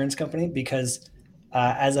your insurance company because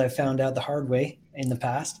as I found out the hard way in the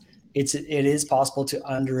past, it is possible to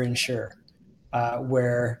underinsure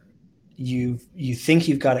where you think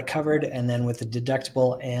you've got it covered, and then with the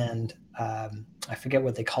deductible and I forget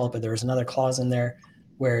what they call it, but there was another clause in there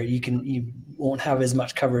where you won't have as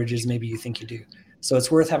much coverage as maybe you think you do. So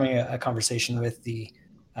it's worth having a conversation with the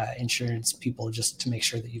insurance people just to make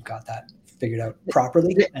sure that you've got that figured out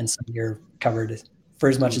properly, and so you're covered for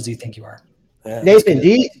as much as you think you are. Yeah, Nathan,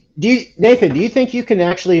 do you think you can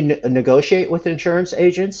actually negotiate with insurance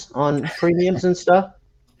agents on premiums and stuff?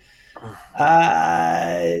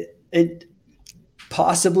 It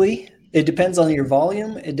possibly. It depends on your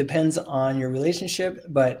volume. It depends on your relationship,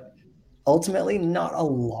 but ultimately not a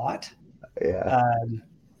lot. Yeah.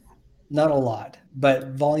 Not a lot, but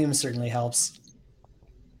volume certainly helps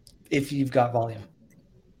if you've got volume.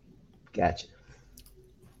 Gotcha.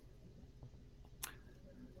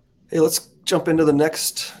 Hey, let's jump into the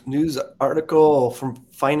next news article from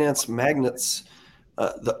Finance Magnates.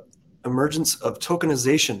 The emergence of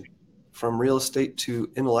tokenization from real estate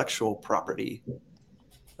to intellectual property.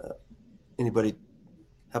 Anybody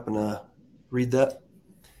happen to read that?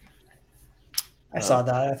 I saw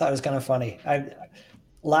that. I thought it was kind of funny.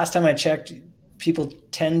 Last time I checked, people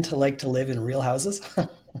tend to like to live in real houses.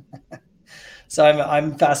 So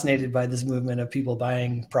I'm fascinated by this movement of people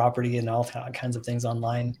buying property and all kinds of things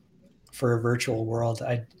online for a virtual world.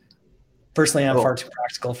 I personally am far too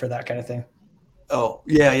practical for that kind of thing. Oh,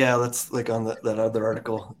 yeah. That's like on that other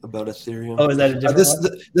article about Ethereum. Oh, is that a different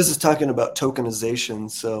one? This is talking about tokenization.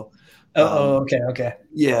 So. Okay.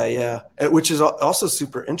 Yeah. Which is also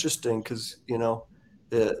super interesting because, in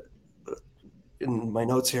my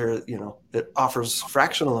notes here, it offers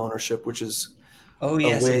fractional ownership, which is a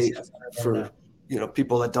way for,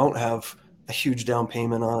 people that don't have a huge down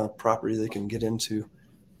payment on a property, they can get into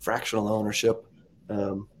fractional ownership.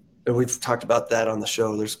 And we've talked about that on the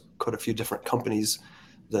show. There's quite a few different companies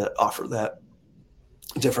that offer that,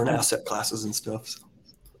 different asset classes and stuff.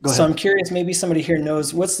 So I'm curious, maybe somebody here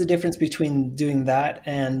knows what's the difference between doing that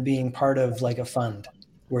and being part of like a fund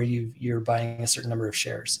where you're buying a certain number of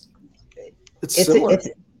shares. It's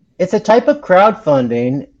a type of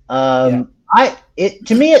crowdfunding.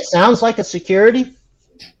 To me, it sounds like a security.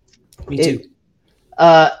 Me too.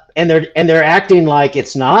 And they're acting like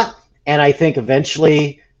it's not. And I think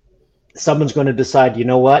eventually someone's going to decide, you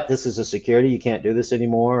know what, this is a security. You can't do this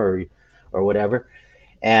anymore, or whatever.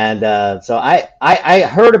 And so I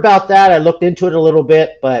heard about that. I looked into it a little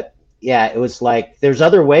bit, but yeah, it was like there's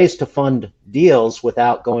other ways to fund deals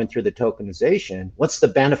without going through the tokenization. What's the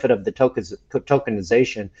benefit of the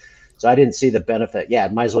tokenization? So I didn't see the benefit. Yeah,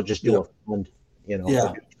 might as well just do a fund,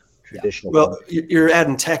 traditional. Well, you're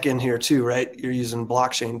adding tech in here too, right? You're using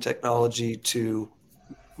blockchain technology to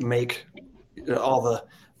make all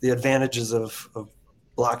the advantages of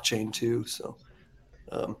blockchain too. So.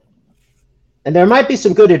 And there might be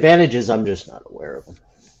some good advantages. I'm just not aware of them.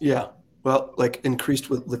 Yeah. Well, like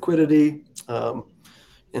increased with liquidity,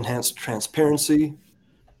 enhanced transparency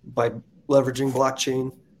by leveraging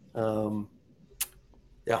blockchain.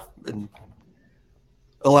 And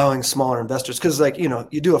allowing smaller investors. Because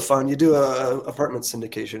you do a fund, you do a apartment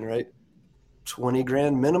syndication, right? 20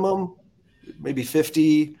 grand minimum, maybe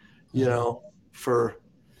 50, for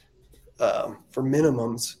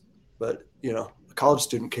minimums. But, a college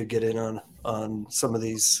student could get in on some of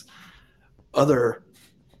these other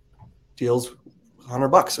deals,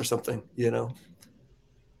 $100 or something,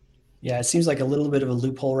 Yeah, it seems like a little bit of a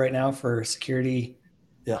loophole right now for security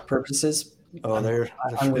purposes. Oh,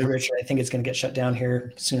 I'm with Richard. I think it's going to get shut down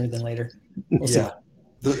here sooner than later. We'll see.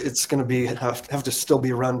 It's going to have to still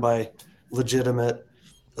be run by legitimate,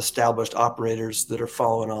 established operators that are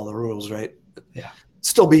following all the rules, right? Yeah.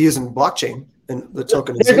 Still be using blockchain and the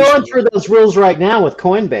tokenization. They're going through those rules right now with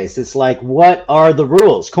Coinbase. It's like, what are the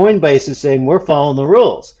rules? Coinbase is saying we're following the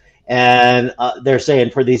rules. And they're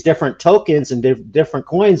saying for these different tokens and different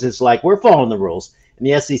coins, it's like we're following the rules. And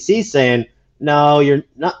the SEC is saying, no, you're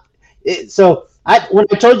not. So when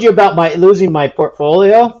I told you about losing my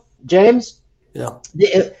portfolio, James,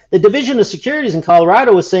 the Division of Securities in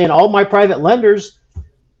Colorado was saying all my private lenders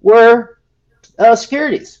were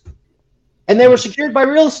securities, and they were secured by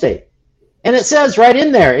real estate. And it says right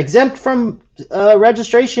in there, exempt from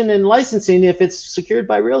registration and licensing if it's secured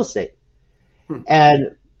by real estate.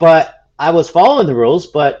 But I was following the rules,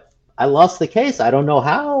 but I lost the case. I don't know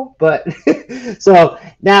how, but so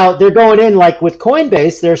now they're going in like with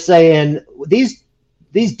Coinbase. They're saying these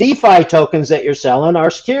these DeFi tokens that you're selling are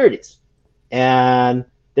securities. And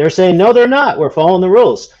they're saying, no, they're not. We're following the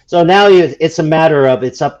rules. So now it's a matter of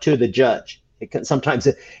it's up to the judge. Because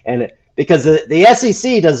the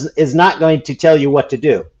SEC is not going to tell you what to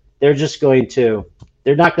do. They're not going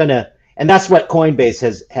to, and that's what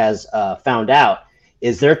Coinbase has found out,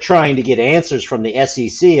 is they're trying to get answers from the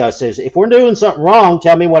SEC. I says, if we're doing something wrong,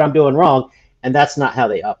 tell me what I'm doing wrong. And that's not how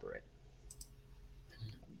they operate.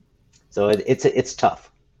 So it's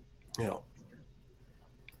tough. Yeah.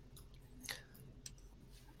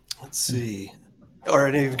 Let's see. Are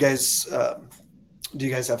any of you guys, do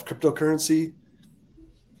you guys have cryptocurrency?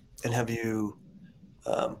 And have you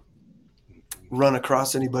run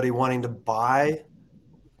across anybody wanting to buy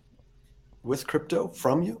with crypto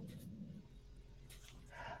from you?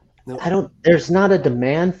 No. There's not a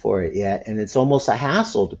demand for it yet. And it's almost a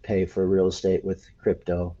hassle to pay for real estate with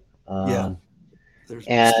crypto. I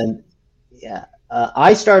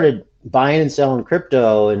started buying and selling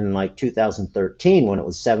crypto in like 2013 when it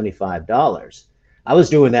was $75. I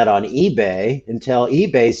was doing that on eBay until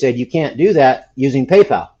eBay said you can't do that using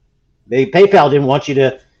PayPal. PayPal didn't want you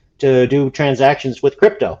to do transactions with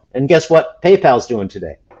crypto. And guess what PayPal's doing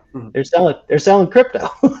today? Mm-hmm. They're selling crypto.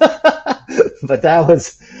 But that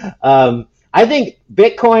was I think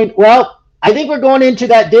Bitcoin, I think we're going into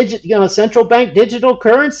that central bank digital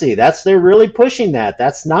currency. They're really pushing that.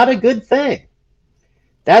 That's not a good thing.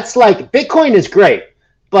 That's like Bitcoin is great,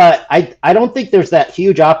 but I don't think there's that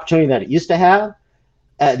huge opportunity that it used to have.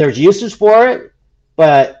 There's uses for it,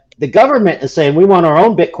 but the government is saying we want our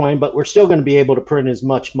own Bitcoin, but we're still going to be able to print as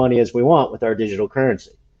much money as we want with our digital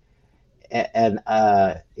currency. And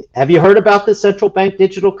have you heard about the central bank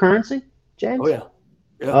digital currency, James? Oh yeah.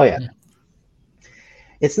 Oh yeah.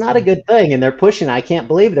 It's not a good thing, and they're pushing. I can't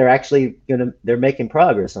believe they're making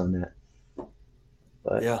progress on that.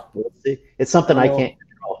 But yeah, we'll see. It's something I can't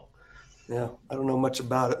control. Yeah, I don't know much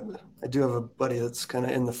about it. I do have a buddy that's kind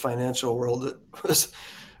of in the financial world that was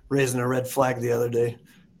raising a red flag the other day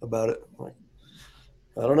about it. Like,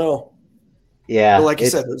 I don't know. Yeah, but like you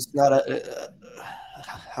said, there's not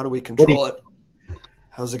how do we control it?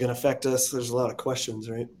 How's it going to affect us? There's a lot of questions,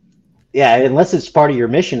 right? Yeah, unless it's part of your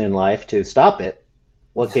mission in life to stop it,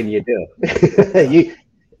 what can you do? You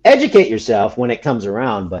educate yourself when it comes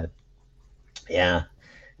around, but yeah.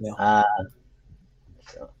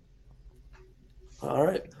 All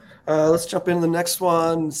right. Let's jump into the next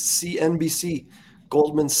one. CNBC.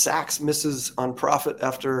 Goldman Sachs misses on profit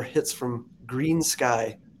after hits from Green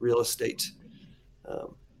Sky Real Estate. I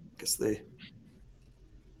guess they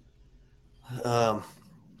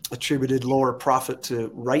attributed lower profit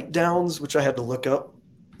to write-downs, which I had to look up,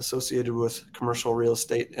 associated with commercial real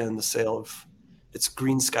estate and the sale of its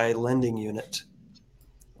Green Sky lending unit.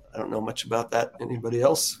 I don't know much about that. Anybody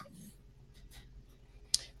else?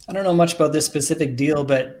 I don't know much about this specific deal,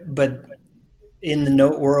 but in the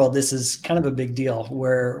note world, this is kind of a big deal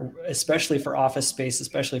where, especially for office space,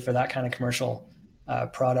 especially for that kind of commercial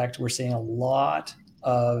product, we're seeing a lot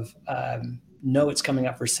of notes coming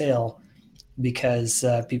up for sale because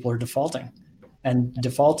people are defaulting. And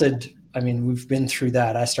defaulted, I mean, we've been through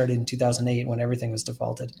that. I started in 2008 when everything was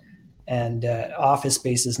defaulted. And office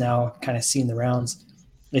space is now kind of seeing the rounds.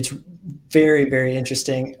 It's very, very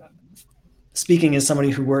interesting. Speaking as somebody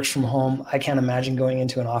who works from home, I can't imagine going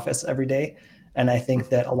into an office every day. And I think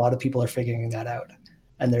that a lot of people are figuring that out.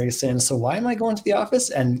 And they're saying, so why am I going to the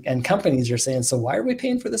office? And companies are saying, so why are we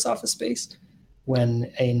paying for this office space?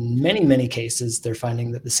 When in many, many cases, they're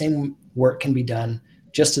finding that the same work can be done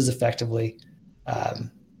just as effectively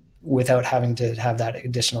without having to have that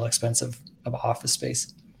additional expense of office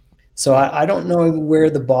space. So I don't know where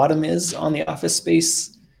the bottom is on the office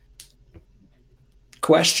space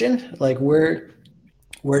question. Like where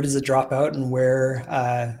does it drop out, and where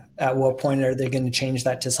at what point are they going to change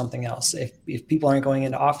that to something else? If people aren't going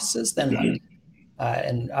into offices, then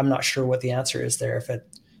and I'm not sure what the answer is there.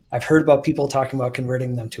 I've heard about people talking about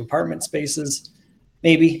converting them to apartment spaces.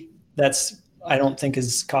 Maybe that's, I don't think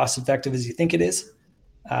as cost effective as you think it is,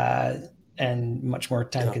 and much more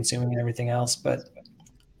time consuming and everything else. But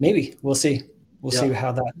maybe we'll see. We'll see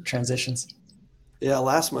how that transitions. Yeah,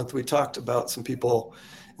 last month we talked about some people,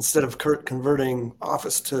 instead of converting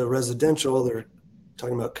office to residential, they're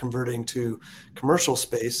talking about converting to commercial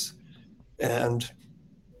space. And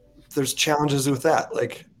there's challenges with that.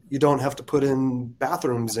 Like, you don't have to put in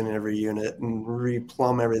bathrooms in every unit and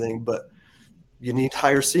re-plumb everything, but you need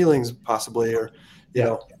higher ceilings possibly, or, you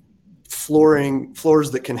know,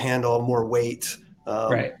 floors that can handle more weight.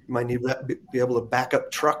 You might need to be able to back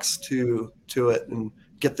up trucks to it and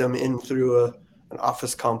get them in through an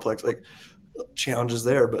office complex. Like, challenges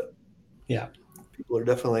there, but People are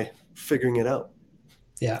definitely figuring it out.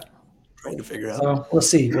 Yeah. Trying to figure it out. So we'll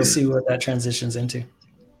see. We'll see what that transitions into.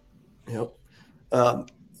 Yep.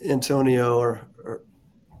 Antonio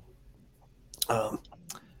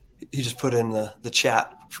he just put in the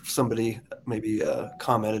chat. Somebody maybe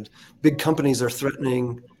commented, big companies are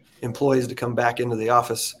threatening employees to come back into the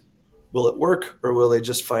office. Will it work, or will they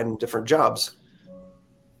just find different jobs?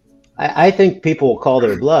 I think people will call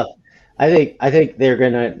their bluff. I think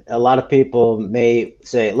a lot of people may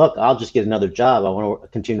say, look, I'll just get another job. I want to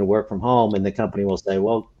continue to work from home. And the company will say,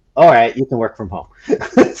 well, all right, you can work from home.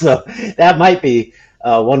 So that might be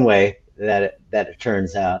one way that it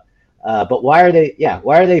turns out. But why are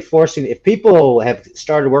they forcing, if people have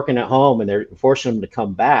started working at home and they're forcing them to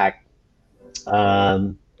come back,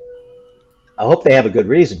 I hope they have a good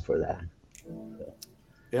reason for that.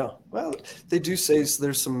 Yeah, well, they do say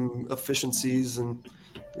there's some efficiencies, and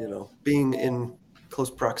being in close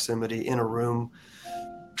proximity in a room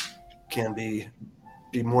can be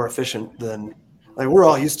more efficient than, like, we're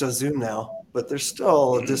all used to Zoom now, but there's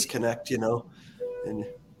still a disconnect, And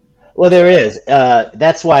well, there is.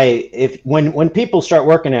 That's why when people start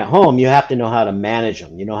working at home, you have to know how to manage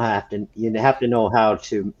them. You have to know how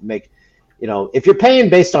to make. If you're paying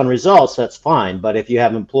based on results, that's fine. But if you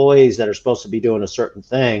have employees that are supposed to be doing a certain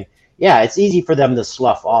thing, yeah, it's easy for them to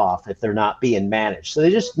slough off if they're not being managed. So they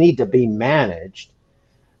just need to be managed.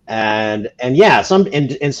 And yeah,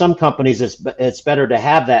 in some companies, it's better to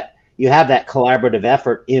have that. You have that collaborative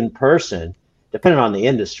effort in person, depending on the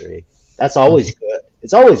industry. That's always good.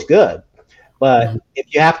 It's always good. But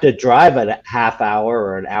if you have to drive a half hour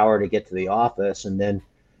or an hour to get to the office, and then,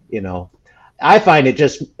 I find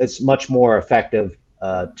it's much more effective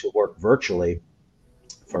to work virtually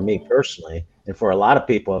for me personally, and for a lot of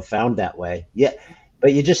people have found that way. Yeah,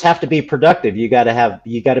 but you just have to be productive. You got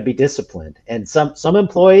to be disciplined. And some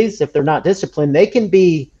employees, if they're not disciplined, they can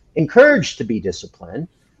be encouraged to be disciplined,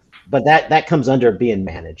 but that comes under being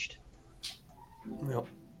managed. Yep.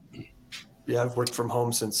 Yeah, I've worked from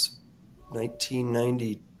home since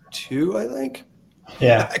 1992, I think.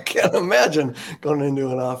 Yeah. I can't imagine going into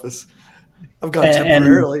an office. I've gone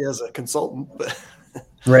temporarily as a consultant, but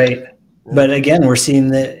right. Yeah. But again, we're seeing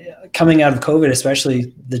that coming out of COVID,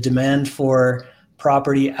 especially the demand for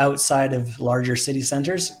property outside of larger city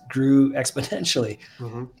centers grew exponentially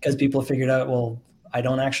because people figured out, well, I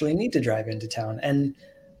don't actually need to drive into town. And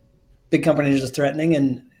big companies are threatening,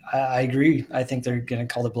 and I agree. I think they're going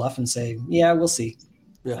to call the bluff and say, yeah, we'll see.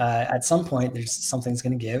 Yeah. At some point, something's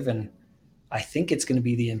going to give, and I think it's going to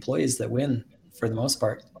be the employees that win for the most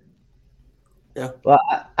part. Yeah. Well,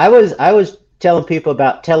 I was telling people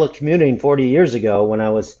about telecommuting 40 years ago when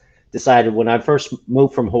I first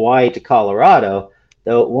moved from Hawaii to Colorado.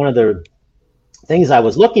 Though one of the things I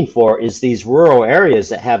was looking for is these rural areas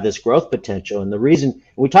that have this growth potential. And the reason,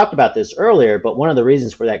 we talked about this earlier, but one of the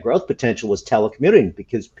reasons for that growth potential was telecommuting,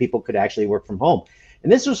 because people could actually work from home.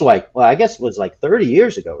 And this was I guess it was like 30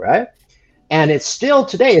 years ago, right? And it's still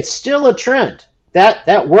today, it's still a trend.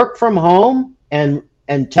 That work from home and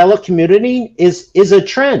telecommuting is a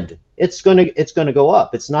trend. It's gonna go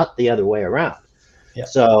up. It's not the other way around. Yeah.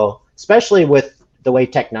 So especially with the way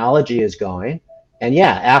technology is going, and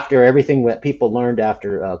yeah, after everything that people learned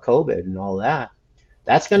after COVID and all that,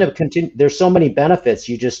 that's going to continue. There's so many benefits.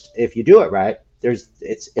 If you do it right,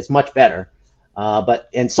 it's much better. But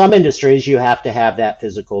in some industries, you have to have that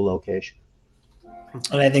physical location.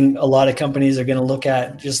 And I think a lot of companies are going to look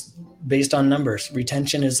at, just based on numbers,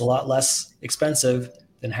 retention is a lot less expensive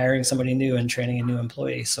than hiring somebody new and training a new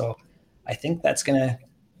employee. So I think that's going to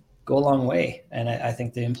go a long way. And I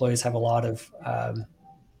think the employees have a lot of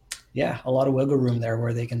wiggle room there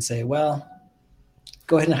where they can say, well,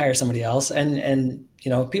 go ahead and hire somebody else. And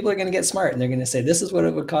people are going to get smart, and they're going to say, this is what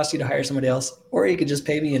it would cost you to hire somebody else, or you could just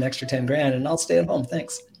pay me an extra 10 grand and I'll stay at home.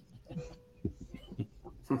 Thanks.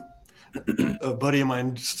 A buddy of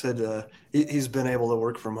mine said he's been able to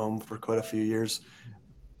work from home for quite a few years.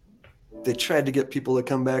 They tried to get people to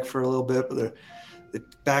come back for a little bit, but they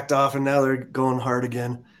backed off, and now they're going hard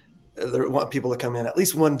again. They want people to come in at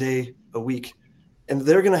least one day a week. And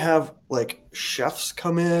they're going to have like chefs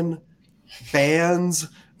come in, bands,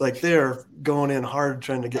 like they're going in hard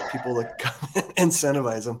trying to get people to come in,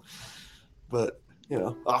 incentivize them. But,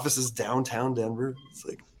 offices downtown Denver, it's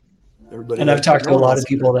like everybody. And I've talked to a lot of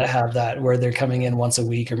people that have that, where they're coming in once a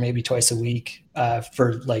week or maybe twice a week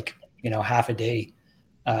for half a day.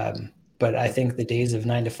 But I think the days of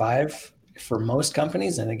 9 to 5 for most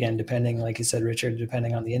companies, and again, depending, like you said, Richard,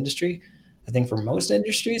 depending on the industry, I think for most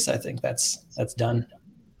industries, I think that's done,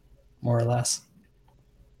 more or less.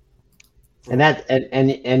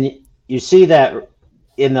 And you see that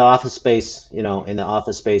in the office space,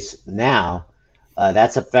 now,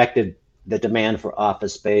 that's affected the demand for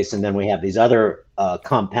office space. And then we have these other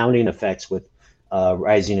compounding effects with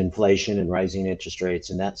rising inflation and rising interest rates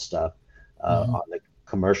and that stuff on the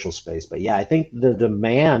commercial space. But yeah, I think the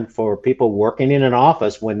demand for people working in an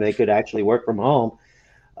office when they could actually work from home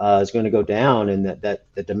is going to go down, and that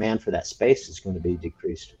the demand for that space is going to be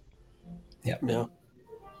decreased. Yeah.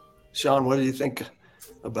 Sean, what do you think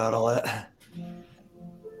about all that?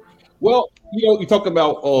 Well, you talk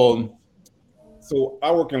about so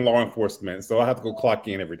I work in law enforcement, so I have to go clock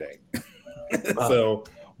in every day.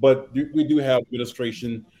 But we do have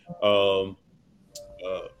administration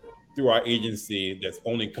through our agency that's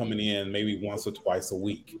only coming in maybe once or twice a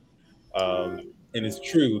week. And it's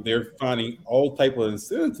true, they're finding all type of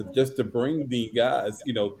incentive just to bring the guys,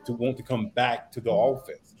 to want to come back to the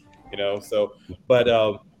office, So, but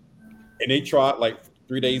and they tried like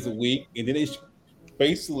 3 days a week, and then they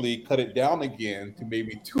basically cut it down again to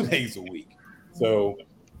maybe 2 days a week. So,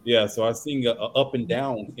 yeah, so I've seen a up and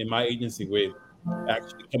down in my agency with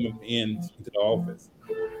actually coming into the office.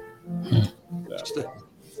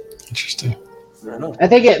 Interesting. I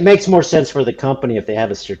think it makes more sense for the company if they have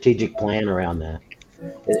a strategic plan around that.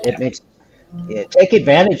 It makes take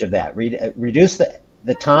advantage of that. Reduce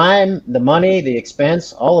the time, the money, the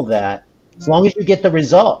expense, all of that. As long as you get the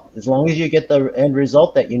result, as long as you get the end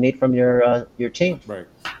result that you need from your team. Right.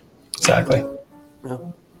 Exactly. Yeah.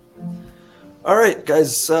 All right,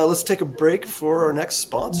 guys, let's take a break for our next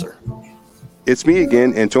sponsor. It's me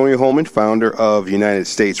again, Antonio Holman, founder of United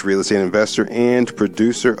States Real Estate Investor and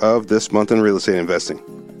producer of This Month in Real Estate Investing.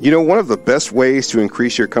 One of the best ways to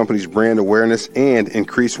increase your company's brand awareness and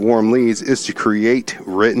increase warm leads is to create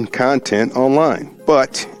written content online.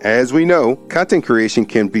 But as we know, content creation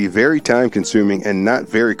can be very time consuming and not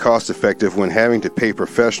very cost effective when having to pay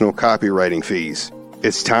professional copywriting fees.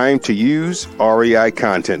 It's time to use REI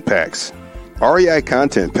Content Packs. REI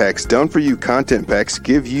Content Packs done-for-you content packs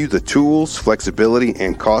give you the tools, flexibility,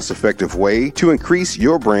 and cost-effective way to increase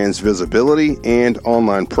your brand's visibility and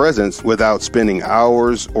online presence without spending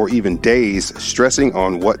hours or even days stressing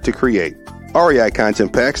on what to create. REI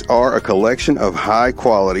Content Packs are a collection of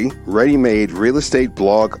high-quality, ready-made real estate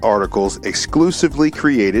blog articles exclusively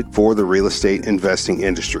created for the real estate investing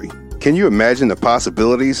industry. Can you imagine the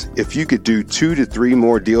possibilities if you could do 2 to 3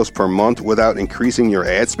 more deals per month without increasing your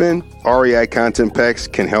ad spend? REI Content Packs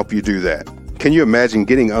can help you do that. Can you imagine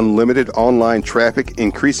getting unlimited online traffic,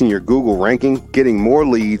 increasing your Google ranking, getting more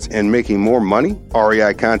leads, and making more money?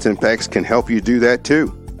 REI Content Packs can help you do that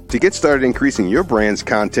too. To get started increasing your brand's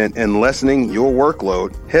content and lessening your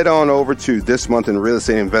workload, head on over to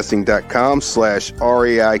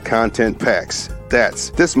thismonthinrealestateinvesting.com/REI Content Packs. That's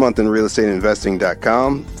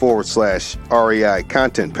thismonthinrealestateinvesting.com/REI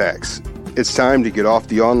Content Packs. It's time to get off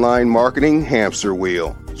the online marketing hamster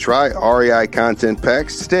wheel. Try REI Content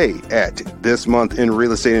Packs today at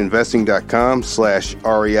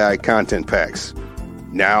thismonthinrealestateinvesting.com/REI Content Packs.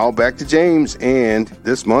 Now back to James and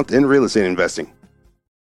This Month in Real Estate Investing.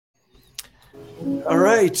 All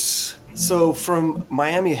right. So from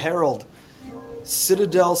Miami Herald,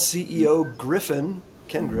 Citadel CEO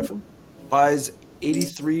Ken Griffin, buys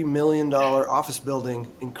 $83 million office building,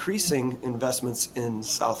 increasing investments in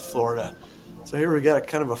South Florida. So here we got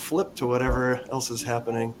kind of a flip to whatever else is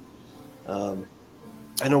happening. I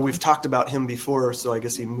know we've talked about him before, so I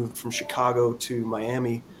guess he moved from Chicago to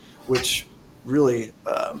Miami, which really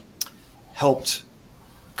helped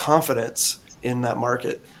confidence in that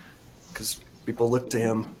market because people look to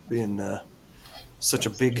him being such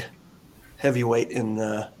a big heavyweight in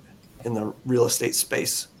the real estate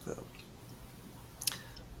space.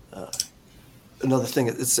 Another thing,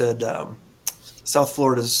 it said South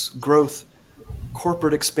Florida's growth,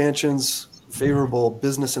 corporate expansions, favorable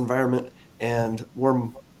business environment, and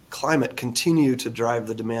warm climate continue to drive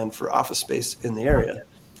the demand for office space in the area.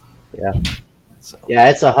 Yeah. Yeah,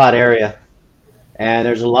 it's a hot area, and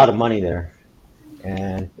there's a lot of money there.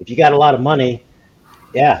 And if you got a lot of money,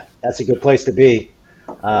 yeah, that's a good place to be.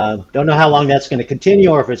 Don't know how long that's going to continue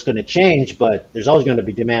or if it's going to change, but there's always going to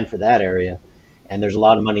be demand for that area, and there's a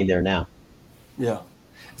lot of money there now. Yeah,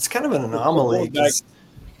 it's kind of an anomaly.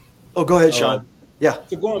 Oh, go ahead, Sean. Yeah.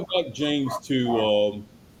 So going back, James, to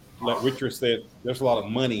like Richard said, there's a lot of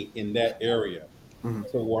money in that area. Mm-hmm.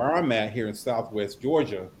 So where I'm at here in Southwest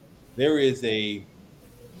Georgia, there is a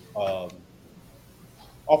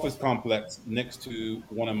office complex next to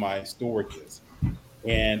one of my storages,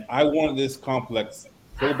 and I wanted this complex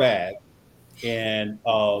so bad, and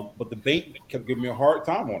but the bank kept giving me a hard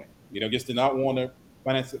time on it. Just did not want to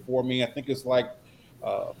finance it for me. I think it's like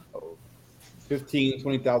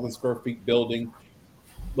 20,000 square feet building.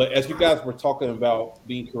 But as you guys were talking about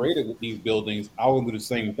being creative with these buildings, I was going to do the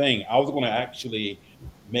same thing. I was going to actually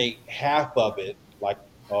make half of it like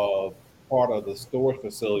part of the storage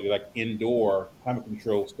facility, like indoor climate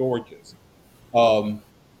control storages. Um,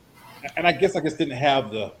 and I guess didn't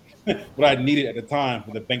have the what I needed at the time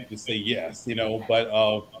for the bank to say yes,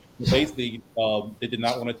 But basically, they did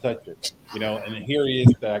not want to touch it, And here it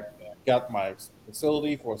is that I got my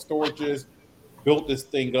facility for storages, built this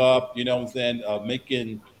thing up, what I'm saying,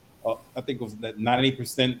 making, I think it was that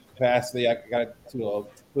 90% capacity. I got it to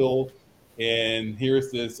fill, and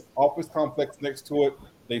here's this office complex next to it.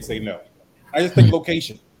 They say no. I just think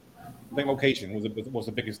location. Was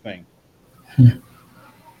the biggest thing.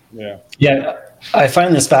 Yeah, I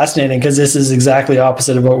find this fascinating because this is exactly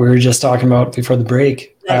opposite of what we were just talking about before the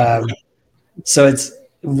break. So it's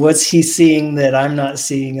what's he seeing that I'm not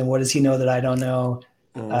seeing, and what does he know that I don't know?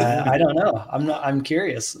 I don't know. I'm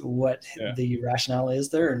curious what the rationale is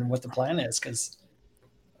there and what the plan is, because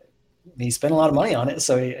he spent a lot of money on it,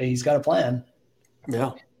 so he's got a plan.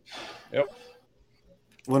 Yeah. Yep.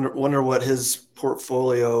 Wonder what his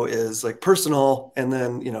portfolio is like, personal, and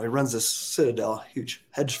then he runs this Citadel, huge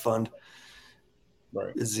hedge fund.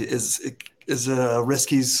 Right. Is a risk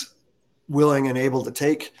he's willing and able to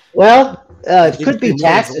take? Well, it could be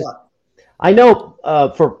taxes. I know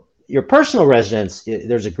for your personal residence,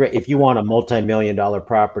 there's if you want a multi-million-dollar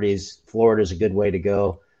properties, Florida is a good way to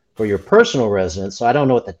go for your personal residence. So I don't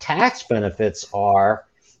know what the tax benefits are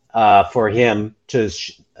for him to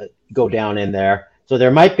go down in there. So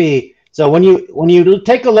there might be. So when you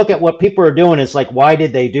take a look at what people are doing, it's like, why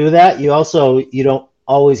did they do that? You don't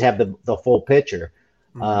always have the full picture.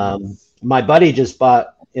 Mm-hmm. My buddy just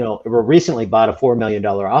recently bought a $4 million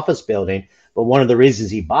office building, but one of the reasons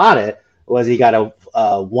he bought it was he got a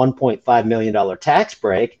 $1.5 million tax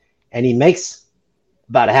break, and he makes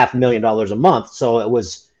about $500,000 a month. So it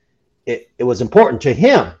was important to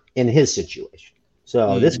him in his situation.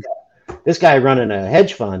 So this guy running a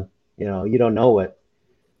hedge fund, you don't know what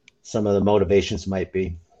some of the motivations might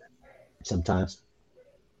be sometimes.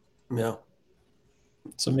 Yeah.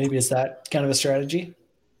 So maybe it's that kind of a strategy.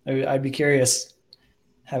 I'd be curious,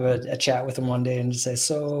 have a chat with him one day and just say,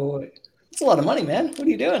 so it's a lot of money, man. What are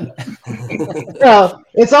you doing? Well,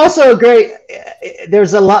 it's also great.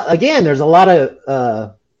 There's a lot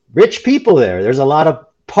of rich people there. There's a lot of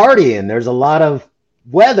partying. There's a lot of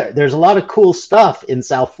weather. There's a lot of cool stuff in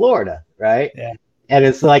South Florida, right? Yeah. And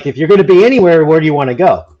it's like, if you're going to be anywhere, where do you want to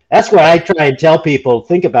go? That's what I try and tell people,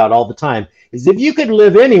 think about all the time, is if you could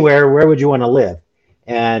live anywhere, where would you want to live?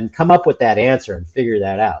 And come up with that answer and figure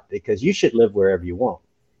that out, because you should live wherever you want.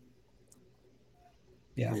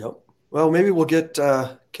 Yeah. Yep. Well, maybe we'll get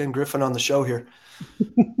Ken Griffin on the show here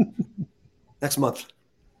next month.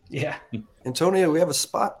 Yeah. Antonio, we have a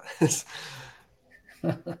spot.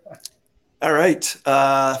 All right.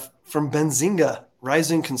 From Benzinga,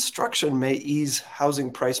 rising construction may ease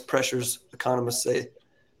housing price pressures, economists say.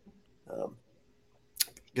 I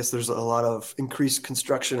guess there's a lot of increased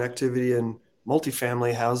construction activity in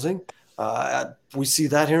multifamily housing. We see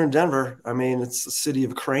that here in Denver. I mean, it's the city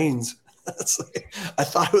of cranes. I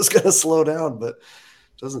thought it was going to slow down, but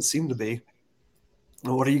it doesn't seem to be.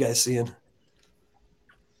 Well, what are you guys seeing?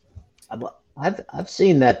 I've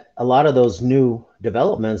seen that a lot of those new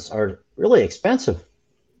developments are really expensive.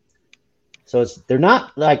 So they're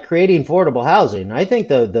not like creating affordable housing. I think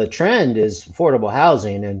the trend is affordable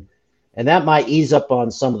housing, and that might ease up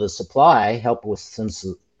on some of the supply, help with some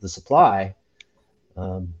the supply.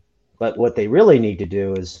 But what they really need to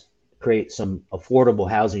do is create some affordable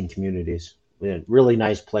housing communities, really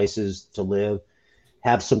nice places to live,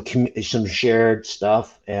 have some shared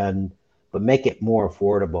stuff, but make it more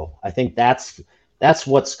affordable. I think that's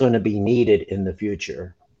what's going to be needed in the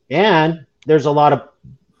future. And there's a lot of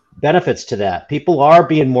benefits to that. People are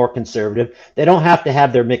being more conservative. They don't have to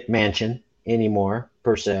have their McMansion anymore,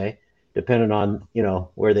 per se, depending on,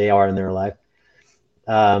 where they are in their life.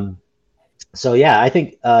 So yeah, I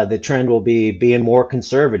think the trend will be being more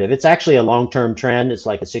conservative. It's actually a long-term trend. It's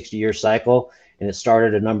like a 60-year cycle, and it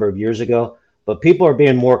started a number of years ago. But people are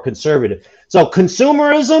being more conservative. So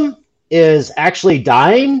consumerism is actually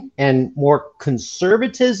dying, and more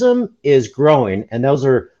conservatism is growing. And those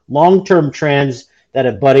are long-term trends that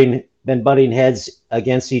have been butting heads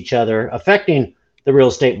against each other, affecting the real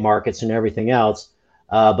estate markets and everything else.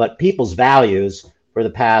 But people's values for the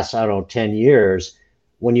past, 10 years,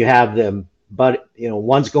 when you have them,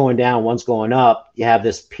 one's going down, one's going up, you have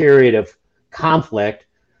this period of conflict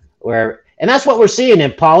and that's what we're seeing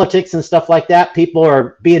in politics and stuff like that. People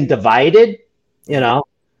are being divided,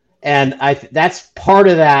 and that's part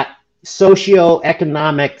of that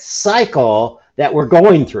socioeconomic cycle that we're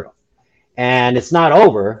going through, and it's not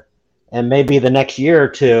over. And maybe the next year or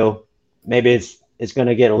two, maybe it's going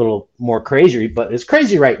to get a little more crazy, but it's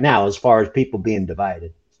crazy right now as far as people being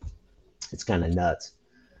divided. It's kind of nuts.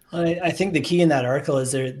 I think the key in that article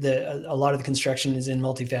is a lot of the construction is in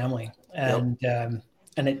multifamily, and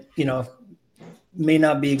it may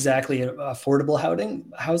not be exactly affordable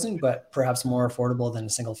housing, but perhaps more affordable than a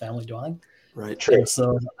single family dwelling. Right. True. And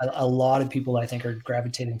so a lot of people, I think, are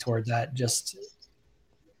gravitating toward that just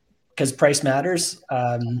because price matters.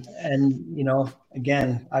 And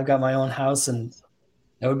again, I've got my own house, and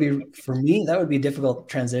that would be, for me, that would be a difficult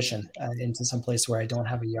transition into some place where I don't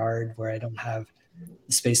have a yard, where I don't have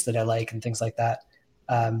the space that I like and things like that.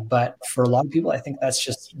 But for a lot of people, I think that's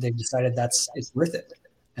just, they've decided it's worth it.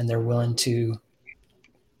 And they're willing to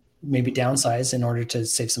maybe downsize in order to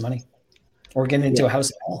save some money or get into a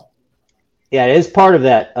house at all. Yeah, it is part of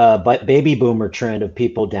that baby boomer trend of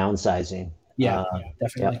people downsizing. Yeah,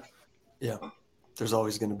 definitely. Yeah, there's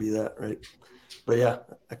always going to be that, right? But yeah,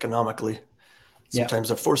 economically, sometimes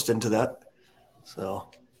they're forced into that.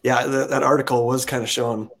 So yeah, that article was kind of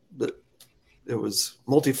showing that it was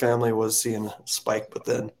multifamily was seeing a spike, but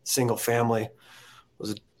then single family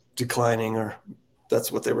was declining, or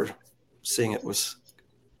that's what they were seeing it was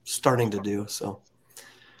starting to do. So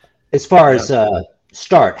as far as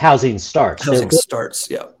housing starts.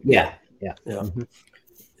 Yeah. Mm-hmm.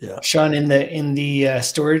 Yeah. Sean, in the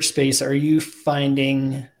storage space, are you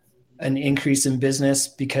finding an increase in business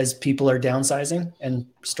because people are downsizing and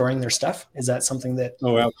storing their stuff? Is that something that?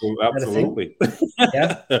 Oh, absolutely.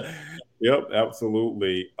 Yeah. Yep,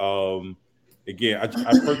 absolutely. Again,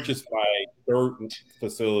 I purchased my third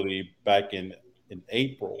facility back in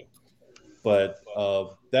April, but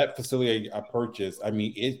that facility I purchased, I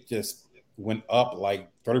mean, it just went up like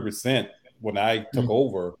 30% when I took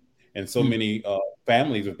over, and so many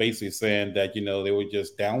families were basically saying that they were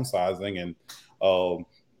just downsizing and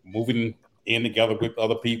moving in together with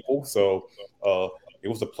other people. So it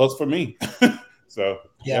was a plus for me. So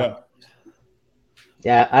yeah.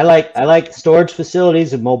 Yeah, I like storage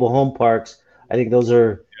facilities and mobile home parks. I think those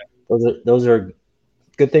are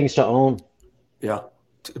good things to own. Yeah.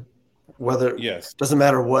 Doesn't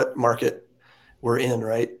matter what market we're in,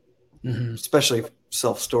 right? Mm-hmm. Especially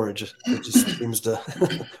self-storage. It just seems to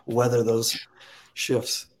weather those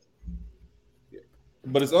shifts.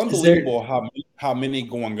 But it's unbelievable how many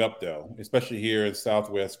going up though, especially here in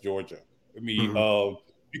Southwest Georgia. I mean,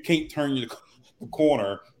 you can't turn the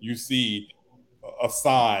corner, you see a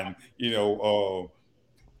sign,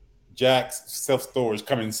 Jack's self-storage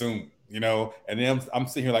coming soon, and then I'm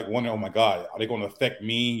sitting here like wondering, oh my God, are they going to affect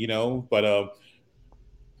me, But I'm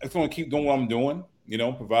just going to keep doing what I'm doing,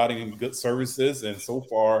 providing good services. And so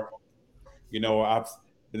far, I've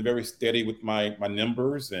been very steady with my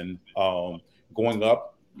numbers and going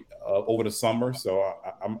up over the summer. So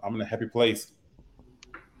I'm in a happy place.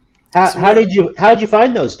 How did you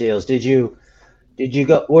find those deals? Did you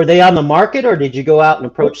go, were they on the market, or did you go out and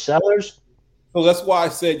approach sellers? So that's why I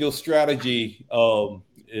said your strategy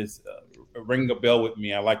is ringing a bell with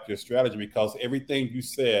me. I like your strategy because everything you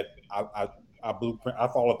said, I blueprint. I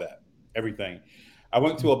followed that, everything. I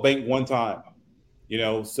went to a bank one time,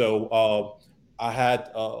 so I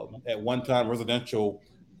had at one time residential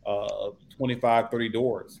 25, 30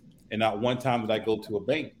 doors. And not one time did I go to a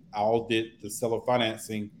bank. I all did the seller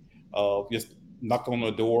financing, just knocked on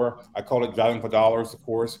the door. I called it driving for dollars, of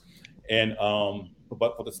course. And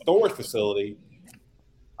but for the storage facility,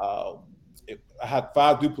 I had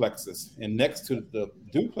 5 duplexes, and next to the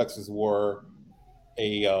duplexes were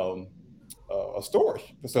a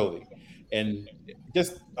storage facility, and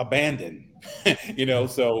just abandoned.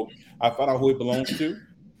 So I found out who it belonged to,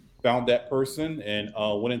 found that person, and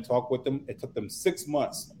went and talked with them. It took them 6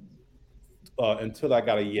 months until I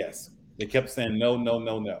got a yes. They kept saying no.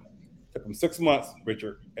 It took them 6 months,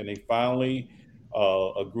 Richard, and they finally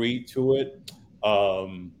agreed to it.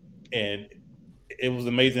 And it was an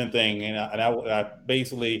amazing thing. And I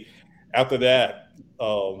basically, after that,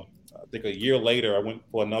 I think a year later, I went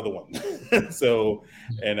for another one. So,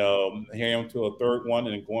 and here I am to a third one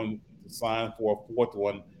and going to sign for a fourth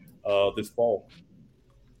one this fall.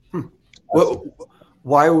 Well,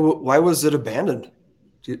 why was it abandoned?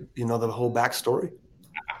 Do you know the whole backstory?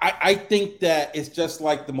 I think that it's just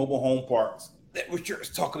like the mobile home parks that Richard is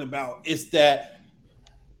talking about. Is that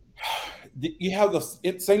you have the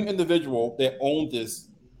same individual that owned this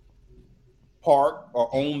park or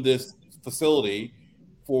owned this facility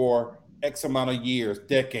for X amount of years,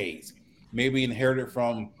 decades, maybe inherited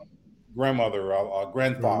from grandmother or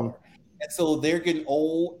grandfather. Mm-hmm. And so they're getting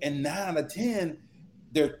old, and 9 out of 10,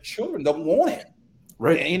 their children don't want it.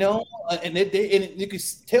 Right. You know, and and you can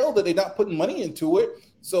tell that they're not putting money into it.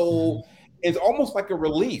 So it's almost like a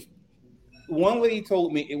relief. One lady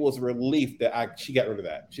told me it was a relief that she got rid of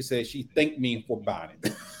that. She said she thanked me for buying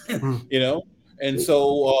it. You know, and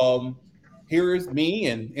so here is me,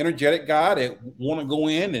 an energetic guy that want to go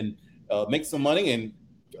in and make some money. And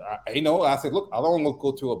you know, I said, look, I don't want to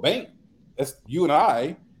go to a bank. That's you and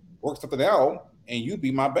I work something out, and you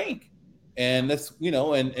be my bank. And that's, you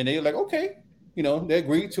know, and they're like, okay, you know, they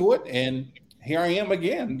agreed to it, and here I am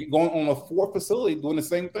again, going on a 4th facility doing the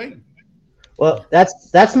same thing. Well,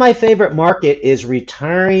 that's my favorite market, is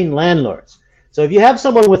retiring landlords. So if you have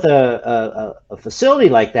someone with a facility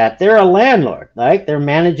like that, they're a landlord, right? They're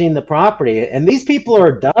managing the property, and these people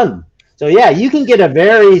are done. So yeah, you can get a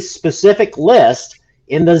very specific list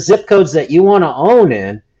in the zip codes that you want to own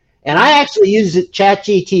in. And I actually used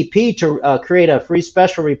ChatGTP to create a free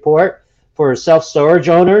special report for self-storage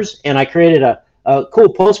owners, and I created a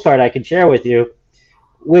cool postcard I can share with you,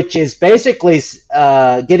 which is basically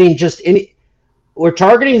getting just any. We're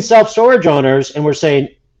targeting self-storage owners, and we're saying,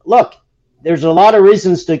 look, there's a lot of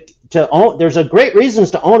reasons to own. There's a great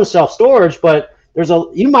reasons to own a self-storage, but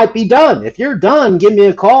you might be done. If you're done, give me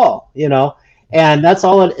a call, you know, and that's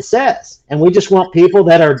all it says. And we just want people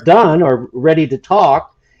that are done or ready to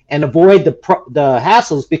talk and avoid the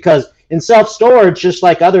hassles, because in self-storage, just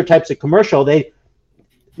like other types of commercial,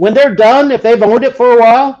 when they're done, if they've owned it for a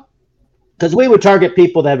while, because we would target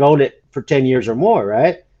people that have owned it for 10 years or more,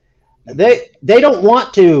 right? They don't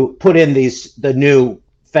want to put in the new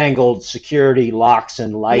fangled security locks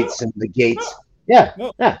and lights and the gates. They don't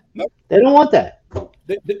want that.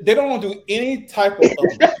 They don't want to do any type of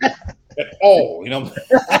at all, you know.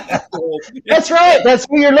 That's right. That's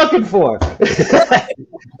what you're looking for.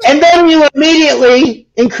 And then you immediately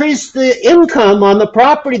increase the income on the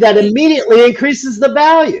property, that immediately increases the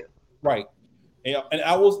value. Right. And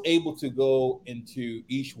I was able to go into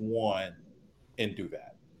each one and do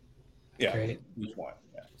that. Yeah. Great. Each one.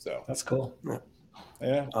 Yeah. So that's cool.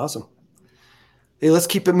 Yeah. Awesome. Hey, let's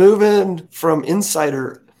keep it moving. From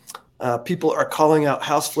Insider, people are calling out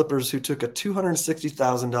house flippers who took a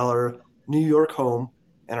 $260,000 New York home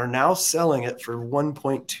and are now selling it for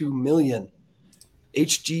 $1.2 million.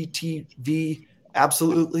 HGTV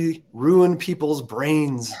absolutely ruined people's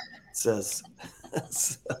brains, it says.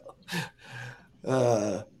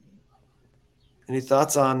 Any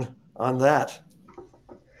thoughts on that?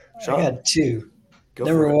 Sean? I got two.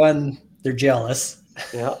 Number one, they're jealous.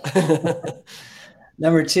 Yeah.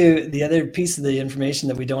 Number two, the other piece of the information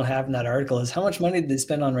that we don't have in that article is how much money did they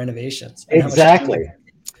spend on renovations? Exactly.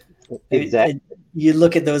 You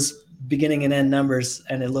look at those beginning and end numbers,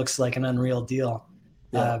 and it looks like an unreal deal.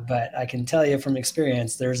 Yeah. But I can tell you from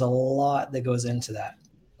experience, there's a lot that goes into that.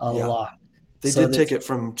 A lot. They did take it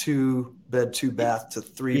from 2-bed, 2-bath to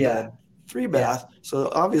 3-bed, 3-bath. So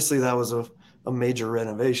obviously that was a major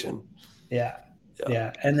renovation. Yeah.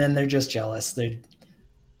 And then they're just jealous.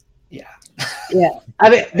 Yeah. I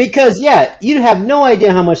mean, because you have no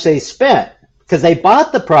idea how much they spent, because they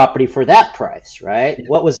bought the property for that price, right? Yeah.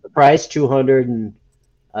 What was the price?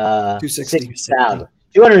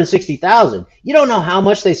 $260,000. You don't know how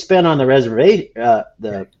much they spent on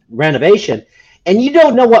the renovation, and you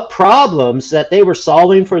don't know what problems that they were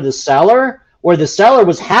solving for the seller, or the seller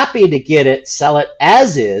was happy to sell it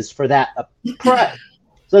as is for that price.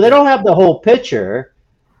 So they don't have the whole picture.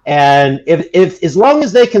 And if as long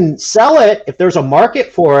as they can sell it, if there's a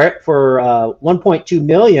market for it for $1.2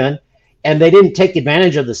 million, and they didn't take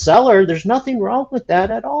advantage of the seller, there's nothing wrong with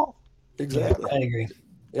that at all. Exactly. I agree.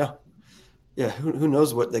 Yeah. Who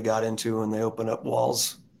knows what they got into when they opened up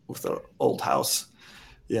walls with an old house,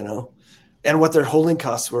 you know, and what their holding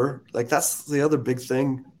costs were. Like, that's the other big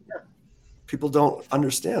thing people don't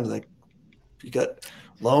understand. Like, you got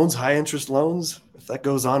loans, high interest loans. If that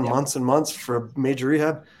goes on months and months for a major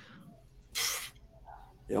rehab.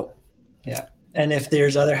 Yep. Yeah. And if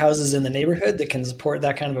there's other houses in the neighborhood that can support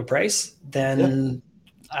that kind of a price, then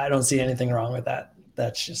I don't see anything wrong with that.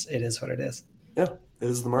 That's just, it is what it is. Yeah. It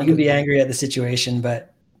is the market. You can be angry at the situation,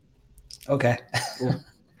 but okay. Yeah.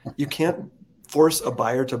 You can't force a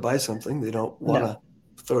buyer to buy something they don't want to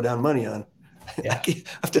throw down money on. Yeah. I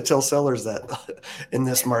have to tell sellers that in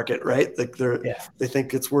this market, right? Like they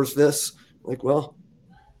think it's worth this. Like, well,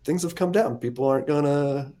 things have come down. People aren't going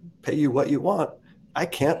to pay you what you want. I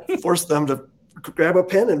can't force them to grab a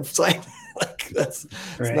pen and sign. Like, that's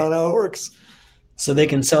not how it works. So they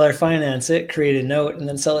can sell or finance it, create a note, and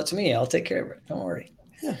then sell it to me. I'll take care of it. Don't worry.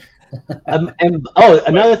 Yeah.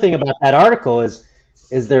 Another thing about that article is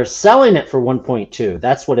they're selling it for 1.2.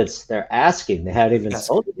 That's what they're asking. They haven't even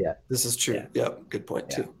sold it yet. This is true. Yeah. Good point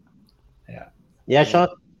too. Yeah. Yeah, Sean?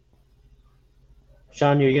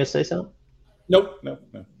 Sean, you're going to say something? Nope.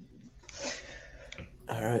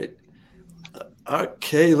 All right.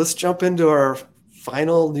 Okay, let's jump into our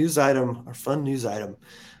final news item, our fun news item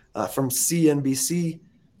from CNBC.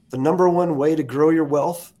 The number one way to grow your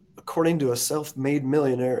wealth, according to a self-made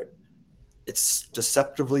millionaire, it's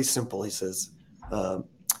deceptively simple, he says.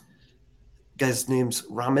 Guy's name's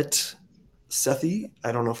Ramit Sethi.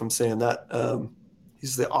 I don't know if I'm saying that.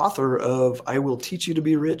 He's the author of I Will Teach You to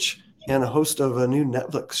Be Rich and a host of a new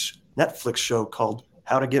Netflix show called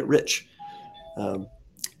How to Get Rich.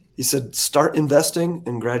 He said, start investing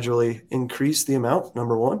and gradually increase the amount,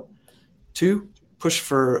 number one. 2, push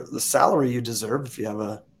for the salary you deserve if you have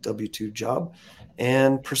a W-2 job,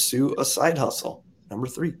 and pursue a side hustle, number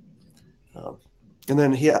 3. And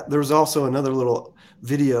then there was also another little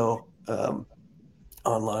video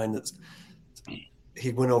online that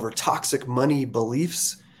he went over toxic money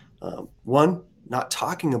beliefs. 1, not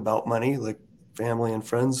talking about money, like family and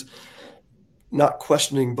friends, not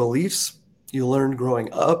questioning beliefs you learned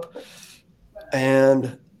growing up.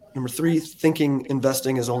 And number 3, thinking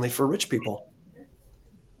investing is only for rich people.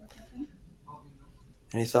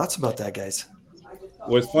 Any thoughts about that, guys?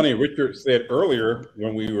 Well, it's funny. Richard said earlier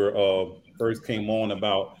when we were first came on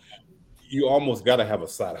about you almost got to have a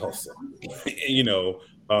side hustle. Real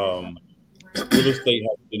estate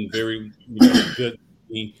has been very good,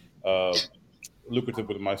 lucrative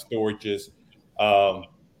with my storages.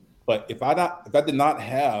 But if I did not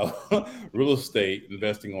have real estate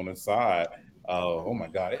investing on the side, oh my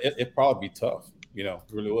God, it'd probably be tough. It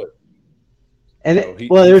really would. And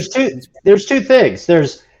there's two things.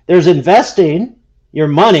 There's investing your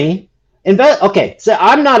money. Okay, so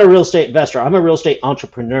I'm not a real estate investor. I'm a real estate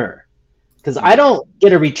entrepreneur because I don't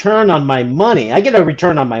get a return on my money. I get a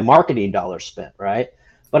return on my marketing dollars spent, right?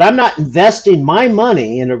 But I'm not investing my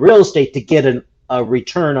money in a real estate to get a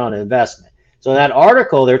return on investment. So that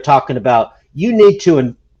article, they're talking about you need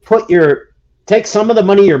to take some of the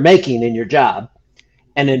money you're making in your job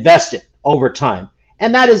and invest it over time.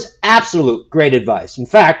 And that is absolute great advice. In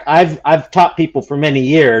fact, I've taught people for many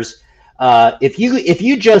years, if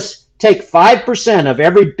you just take 5% of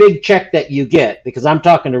every big check that you get, because I'm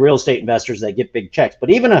talking to real estate investors that get big checks, but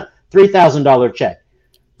even a $3,000 check,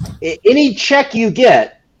 any check you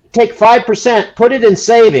get, take 5%, put it in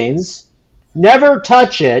savings, never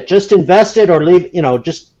touch it, just invest it or leave,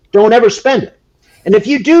 just don't ever spend it. And if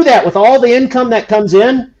you do that with all the income that comes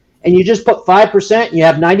in and you just put 5% and you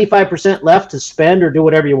have 95% left to spend or do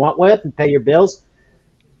whatever you want with and pay your bills,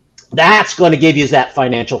 that's going to give you that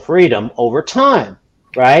financial freedom over time,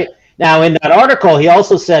 right? Now, in that article, he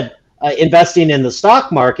also said investing in the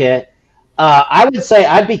stock market, I would say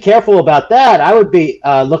I'd be careful about that. I would be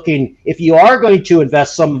looking, if you are going to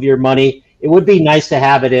invest some of your money, it would be nice to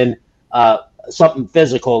have it in something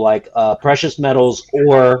physical like precious metals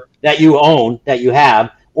or that you own, that you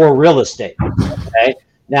have, or real estate. Okay.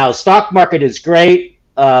 Now, stock market is great,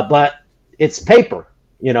 but it's paper.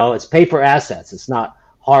 It's paper assets. It's not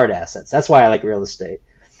hard assets. That's why I like real estate.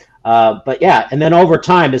 But yeah, and then over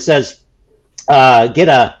time it says get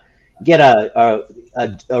a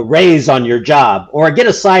raise on your job or get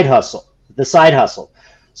a side hustle. The side hustle.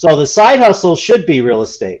 So the side hustle should be real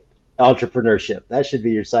estate. Entrepreneurship. That should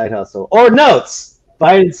be your side hustle. Or notes.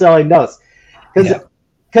 Buying and selling notes.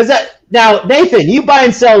 Because now, Nathan, you buy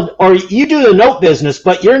and sell, or you do the note business,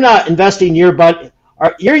 but you're not investing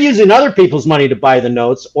you're using other people's money to buy the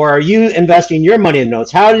notes, or are you investing your money in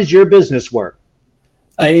notes? How does your business work?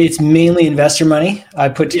 It's mainly investor money. I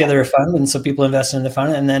put together a fund, and so people invest in the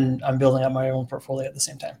fund, and then I'm building up my own portfolio at the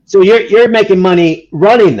same time. So you're making money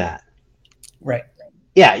running that. Right.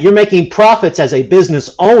 Yeah, you're making profits as a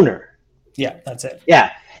business owner. Yeah, that's it.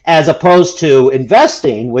 Yeah, as opposed to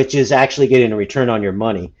investing, which is actually getting a return on your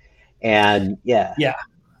money. And yeah.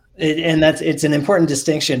 It's an important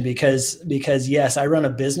distinction because yes, I run a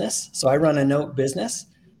business. So I run a note business.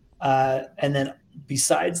 And then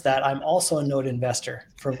besides that, I'm also a note investor.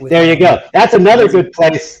 There you go. That's another good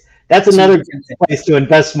place. That's another good place to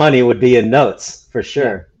invest money would be in notes for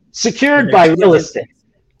sure. Secured by real estate.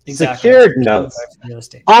 Exactly. Secured notes.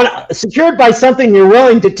 Secured by something you're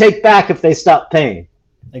willing to take back if they stop paying.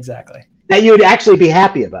 Exactly. That you would actually be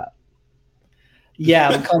happy about.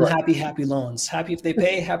 Yeah, we call them happy loans. Happy if they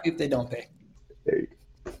pay, happy if they don't pay. There you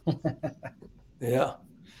go. Yeah.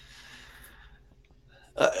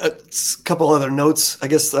 A couple other notes. I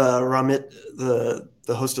guess Ramit,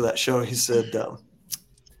 the host of that show, he said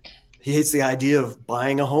he hates the idea of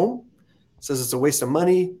buying a home. Says it's a waste of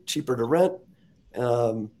money, cheaper to rent.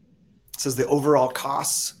 Says the overall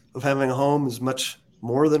costs of having a home is much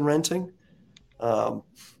more than renting.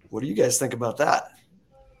 What do you guys think about that?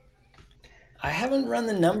 I haven't run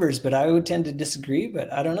the numbers, but I would tend to disagree.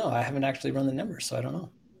 But I don't know. I haven't actually run the numbers, so I don't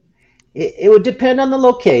know. It would depend on the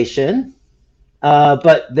location,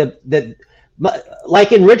 but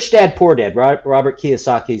like in Rich Dad Poor Dad, Robert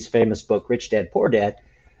Kiyosaki's famous book, Rich Dad Poor Dad,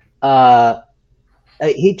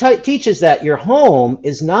 he teaches that your home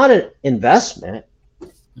is not an investment;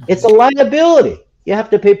 it's a liability. You have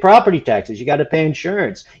to pay property taxes. You got to pay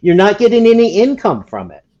insurance. You're not getting any income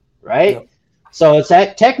from it, right? Yep. So it's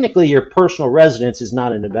technically your personal residence is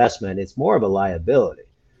not an investment. It's more of a liability.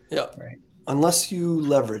 Yeah, right. Unless you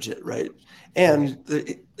leverage it, right? And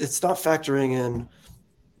it's not factoring in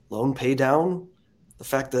loan pay down, the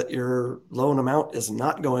fact that your loan amount is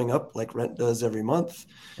not going up like rent does every month.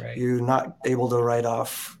 Right. You're not able to write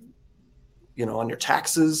off, on your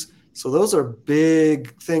taxes. So those are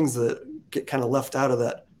big things that get kind of left out of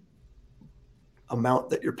that amount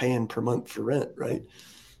that you're paying per month for rent, right?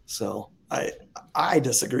 So I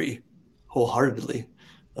disagree wholeheartedly.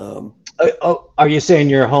 Are you saying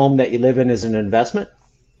your home that you live in is an investment?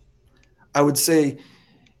 I would say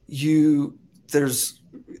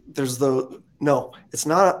no, it's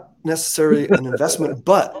not necessarily an investment,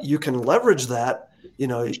 but you can leverage that,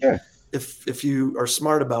 sure. If you are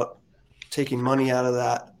smart about taking money out of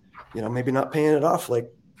that, maybe not paying it off like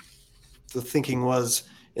the thinking was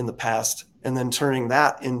in the past, and then turning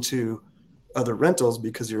that into other rentals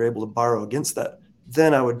because you're able to borrow against that.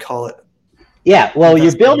 Then I would call it. Yeah, well,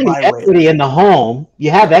 you're building equity in the home.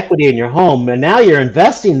 You have equity in your home, and now you're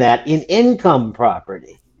investing that in income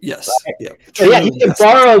property. Yes. Right? Yeah. So you can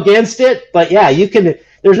borrow against it, but you can.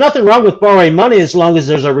 There's nothing wrong with borrowing money as long as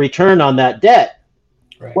there's a return on that debt.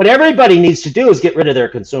 Right. What everybody needs to do is get rid of their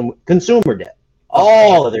consumer debt,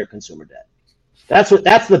 all of their consumer debt. That's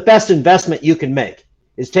the best investment you can make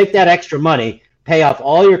is take that extra money, pay off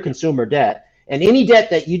all your consumer debt, and any debt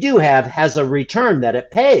that you do have has a return that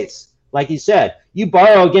it pays. Like you said, you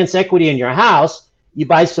borrow against equity in your house, you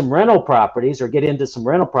buy some rental properties or get into some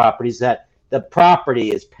rental properties that the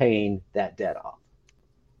property is paying that debt off.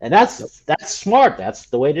 And that's smart. That's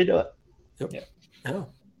the way to do it. Yep. Yeah.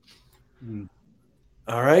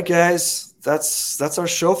 All right, guys. That's our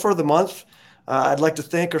show for the month. I'd like to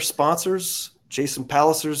thank our sponsors, Jason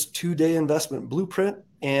Palliser's 2-day investment blueprint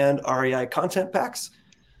and REI content packs.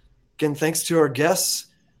 Again, thanks to our guests.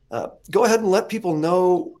 Go ahead and let people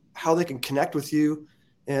know how they can connect with you,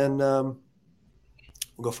 and we'll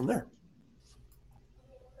go from there.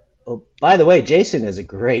 Oh, by the way, Jason is a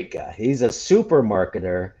great guy. He's a super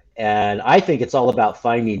marketer, and I think it's all about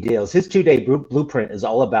finding deals. His 2-day blueprint is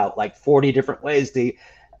all about like 40 different ways to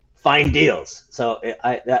find deals. So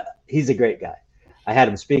he's a great guy. I had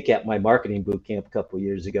him speak at my marketing boot camp a couple of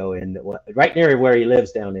years ago, right near where he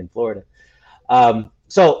lives down in Florida.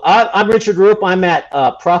 So I'm Richard Roop. I'm at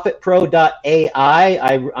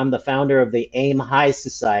profitpro.ai. I'm the founder of the Aim High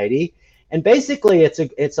Society, and basically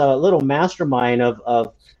it's a little mastermind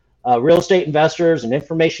of real estate investors and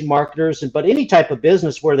information marketers, but any type of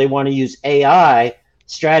business where they want to use AI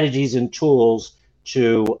strategies and tools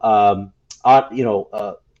to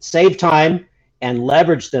save time and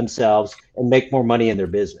leverage themselves and make more money in their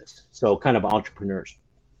business. So kind of entrepreneurial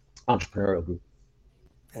group.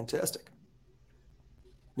 Fantastic.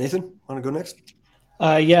 Nathan, want to go next?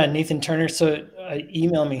 Nathan Turner. So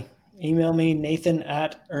email me,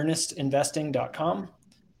 nathan@earnestinvesting.com.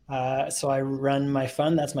 So I run my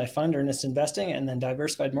fund. That's my fund, Earnest Investing. And then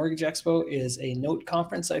Diversified Mortgage Expo is a note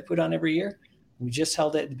conference I put on every year. We just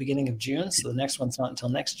held it at the beginning of June. So the next one's not until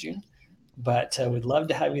next June. But we'd love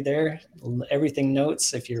to have you there. Everything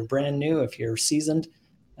notes. If you're brand new, if you're seasoned,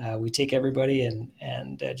 we take everybody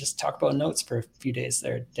and just talk about notes for a few days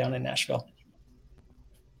there down in Nashville.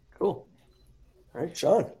 Cool. All right,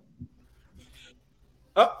 Sean.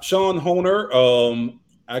 Sean Honer.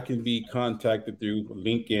 I can be contacted through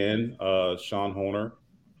LinkedIn, Sean Honer,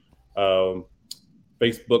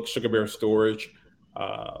 Facebook, Sugar Bear Storage,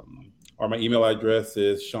 or my email address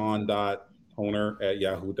is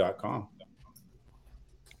sean.honer@yahoo.com.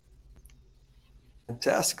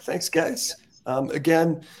 Fantastic. Thanks, guys.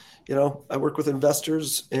 Again, I work with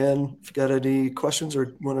investors, and if you got any questions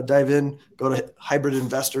or want to dive in, go to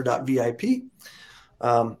hybridinvestor.vip.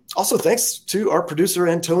 Also, thanks to our producer,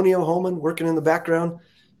 Antonio Holman, working in the background.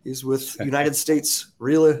 He's with United States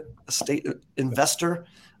Real Estate Investor.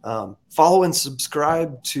 Follow and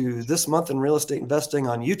subscribe to This Month in Real Estate Investing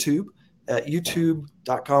on YouTube at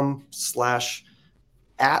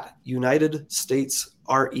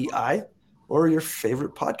youtube.com/@UnitedStatesREI or your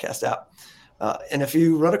favorite podcast app. And if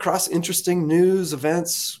you run across interesting news,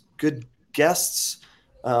 events, good guests,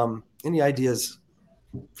 any ideas,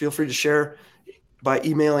 feel free to share. by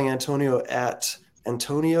emailing Antonio at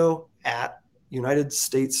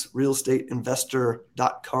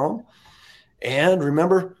UnitedStatesRealEstateInvestor.com. And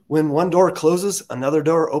remember, when one door closes, another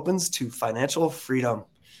door opens to financial freedom.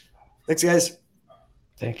 Thanks, guys.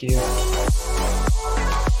 Thank you.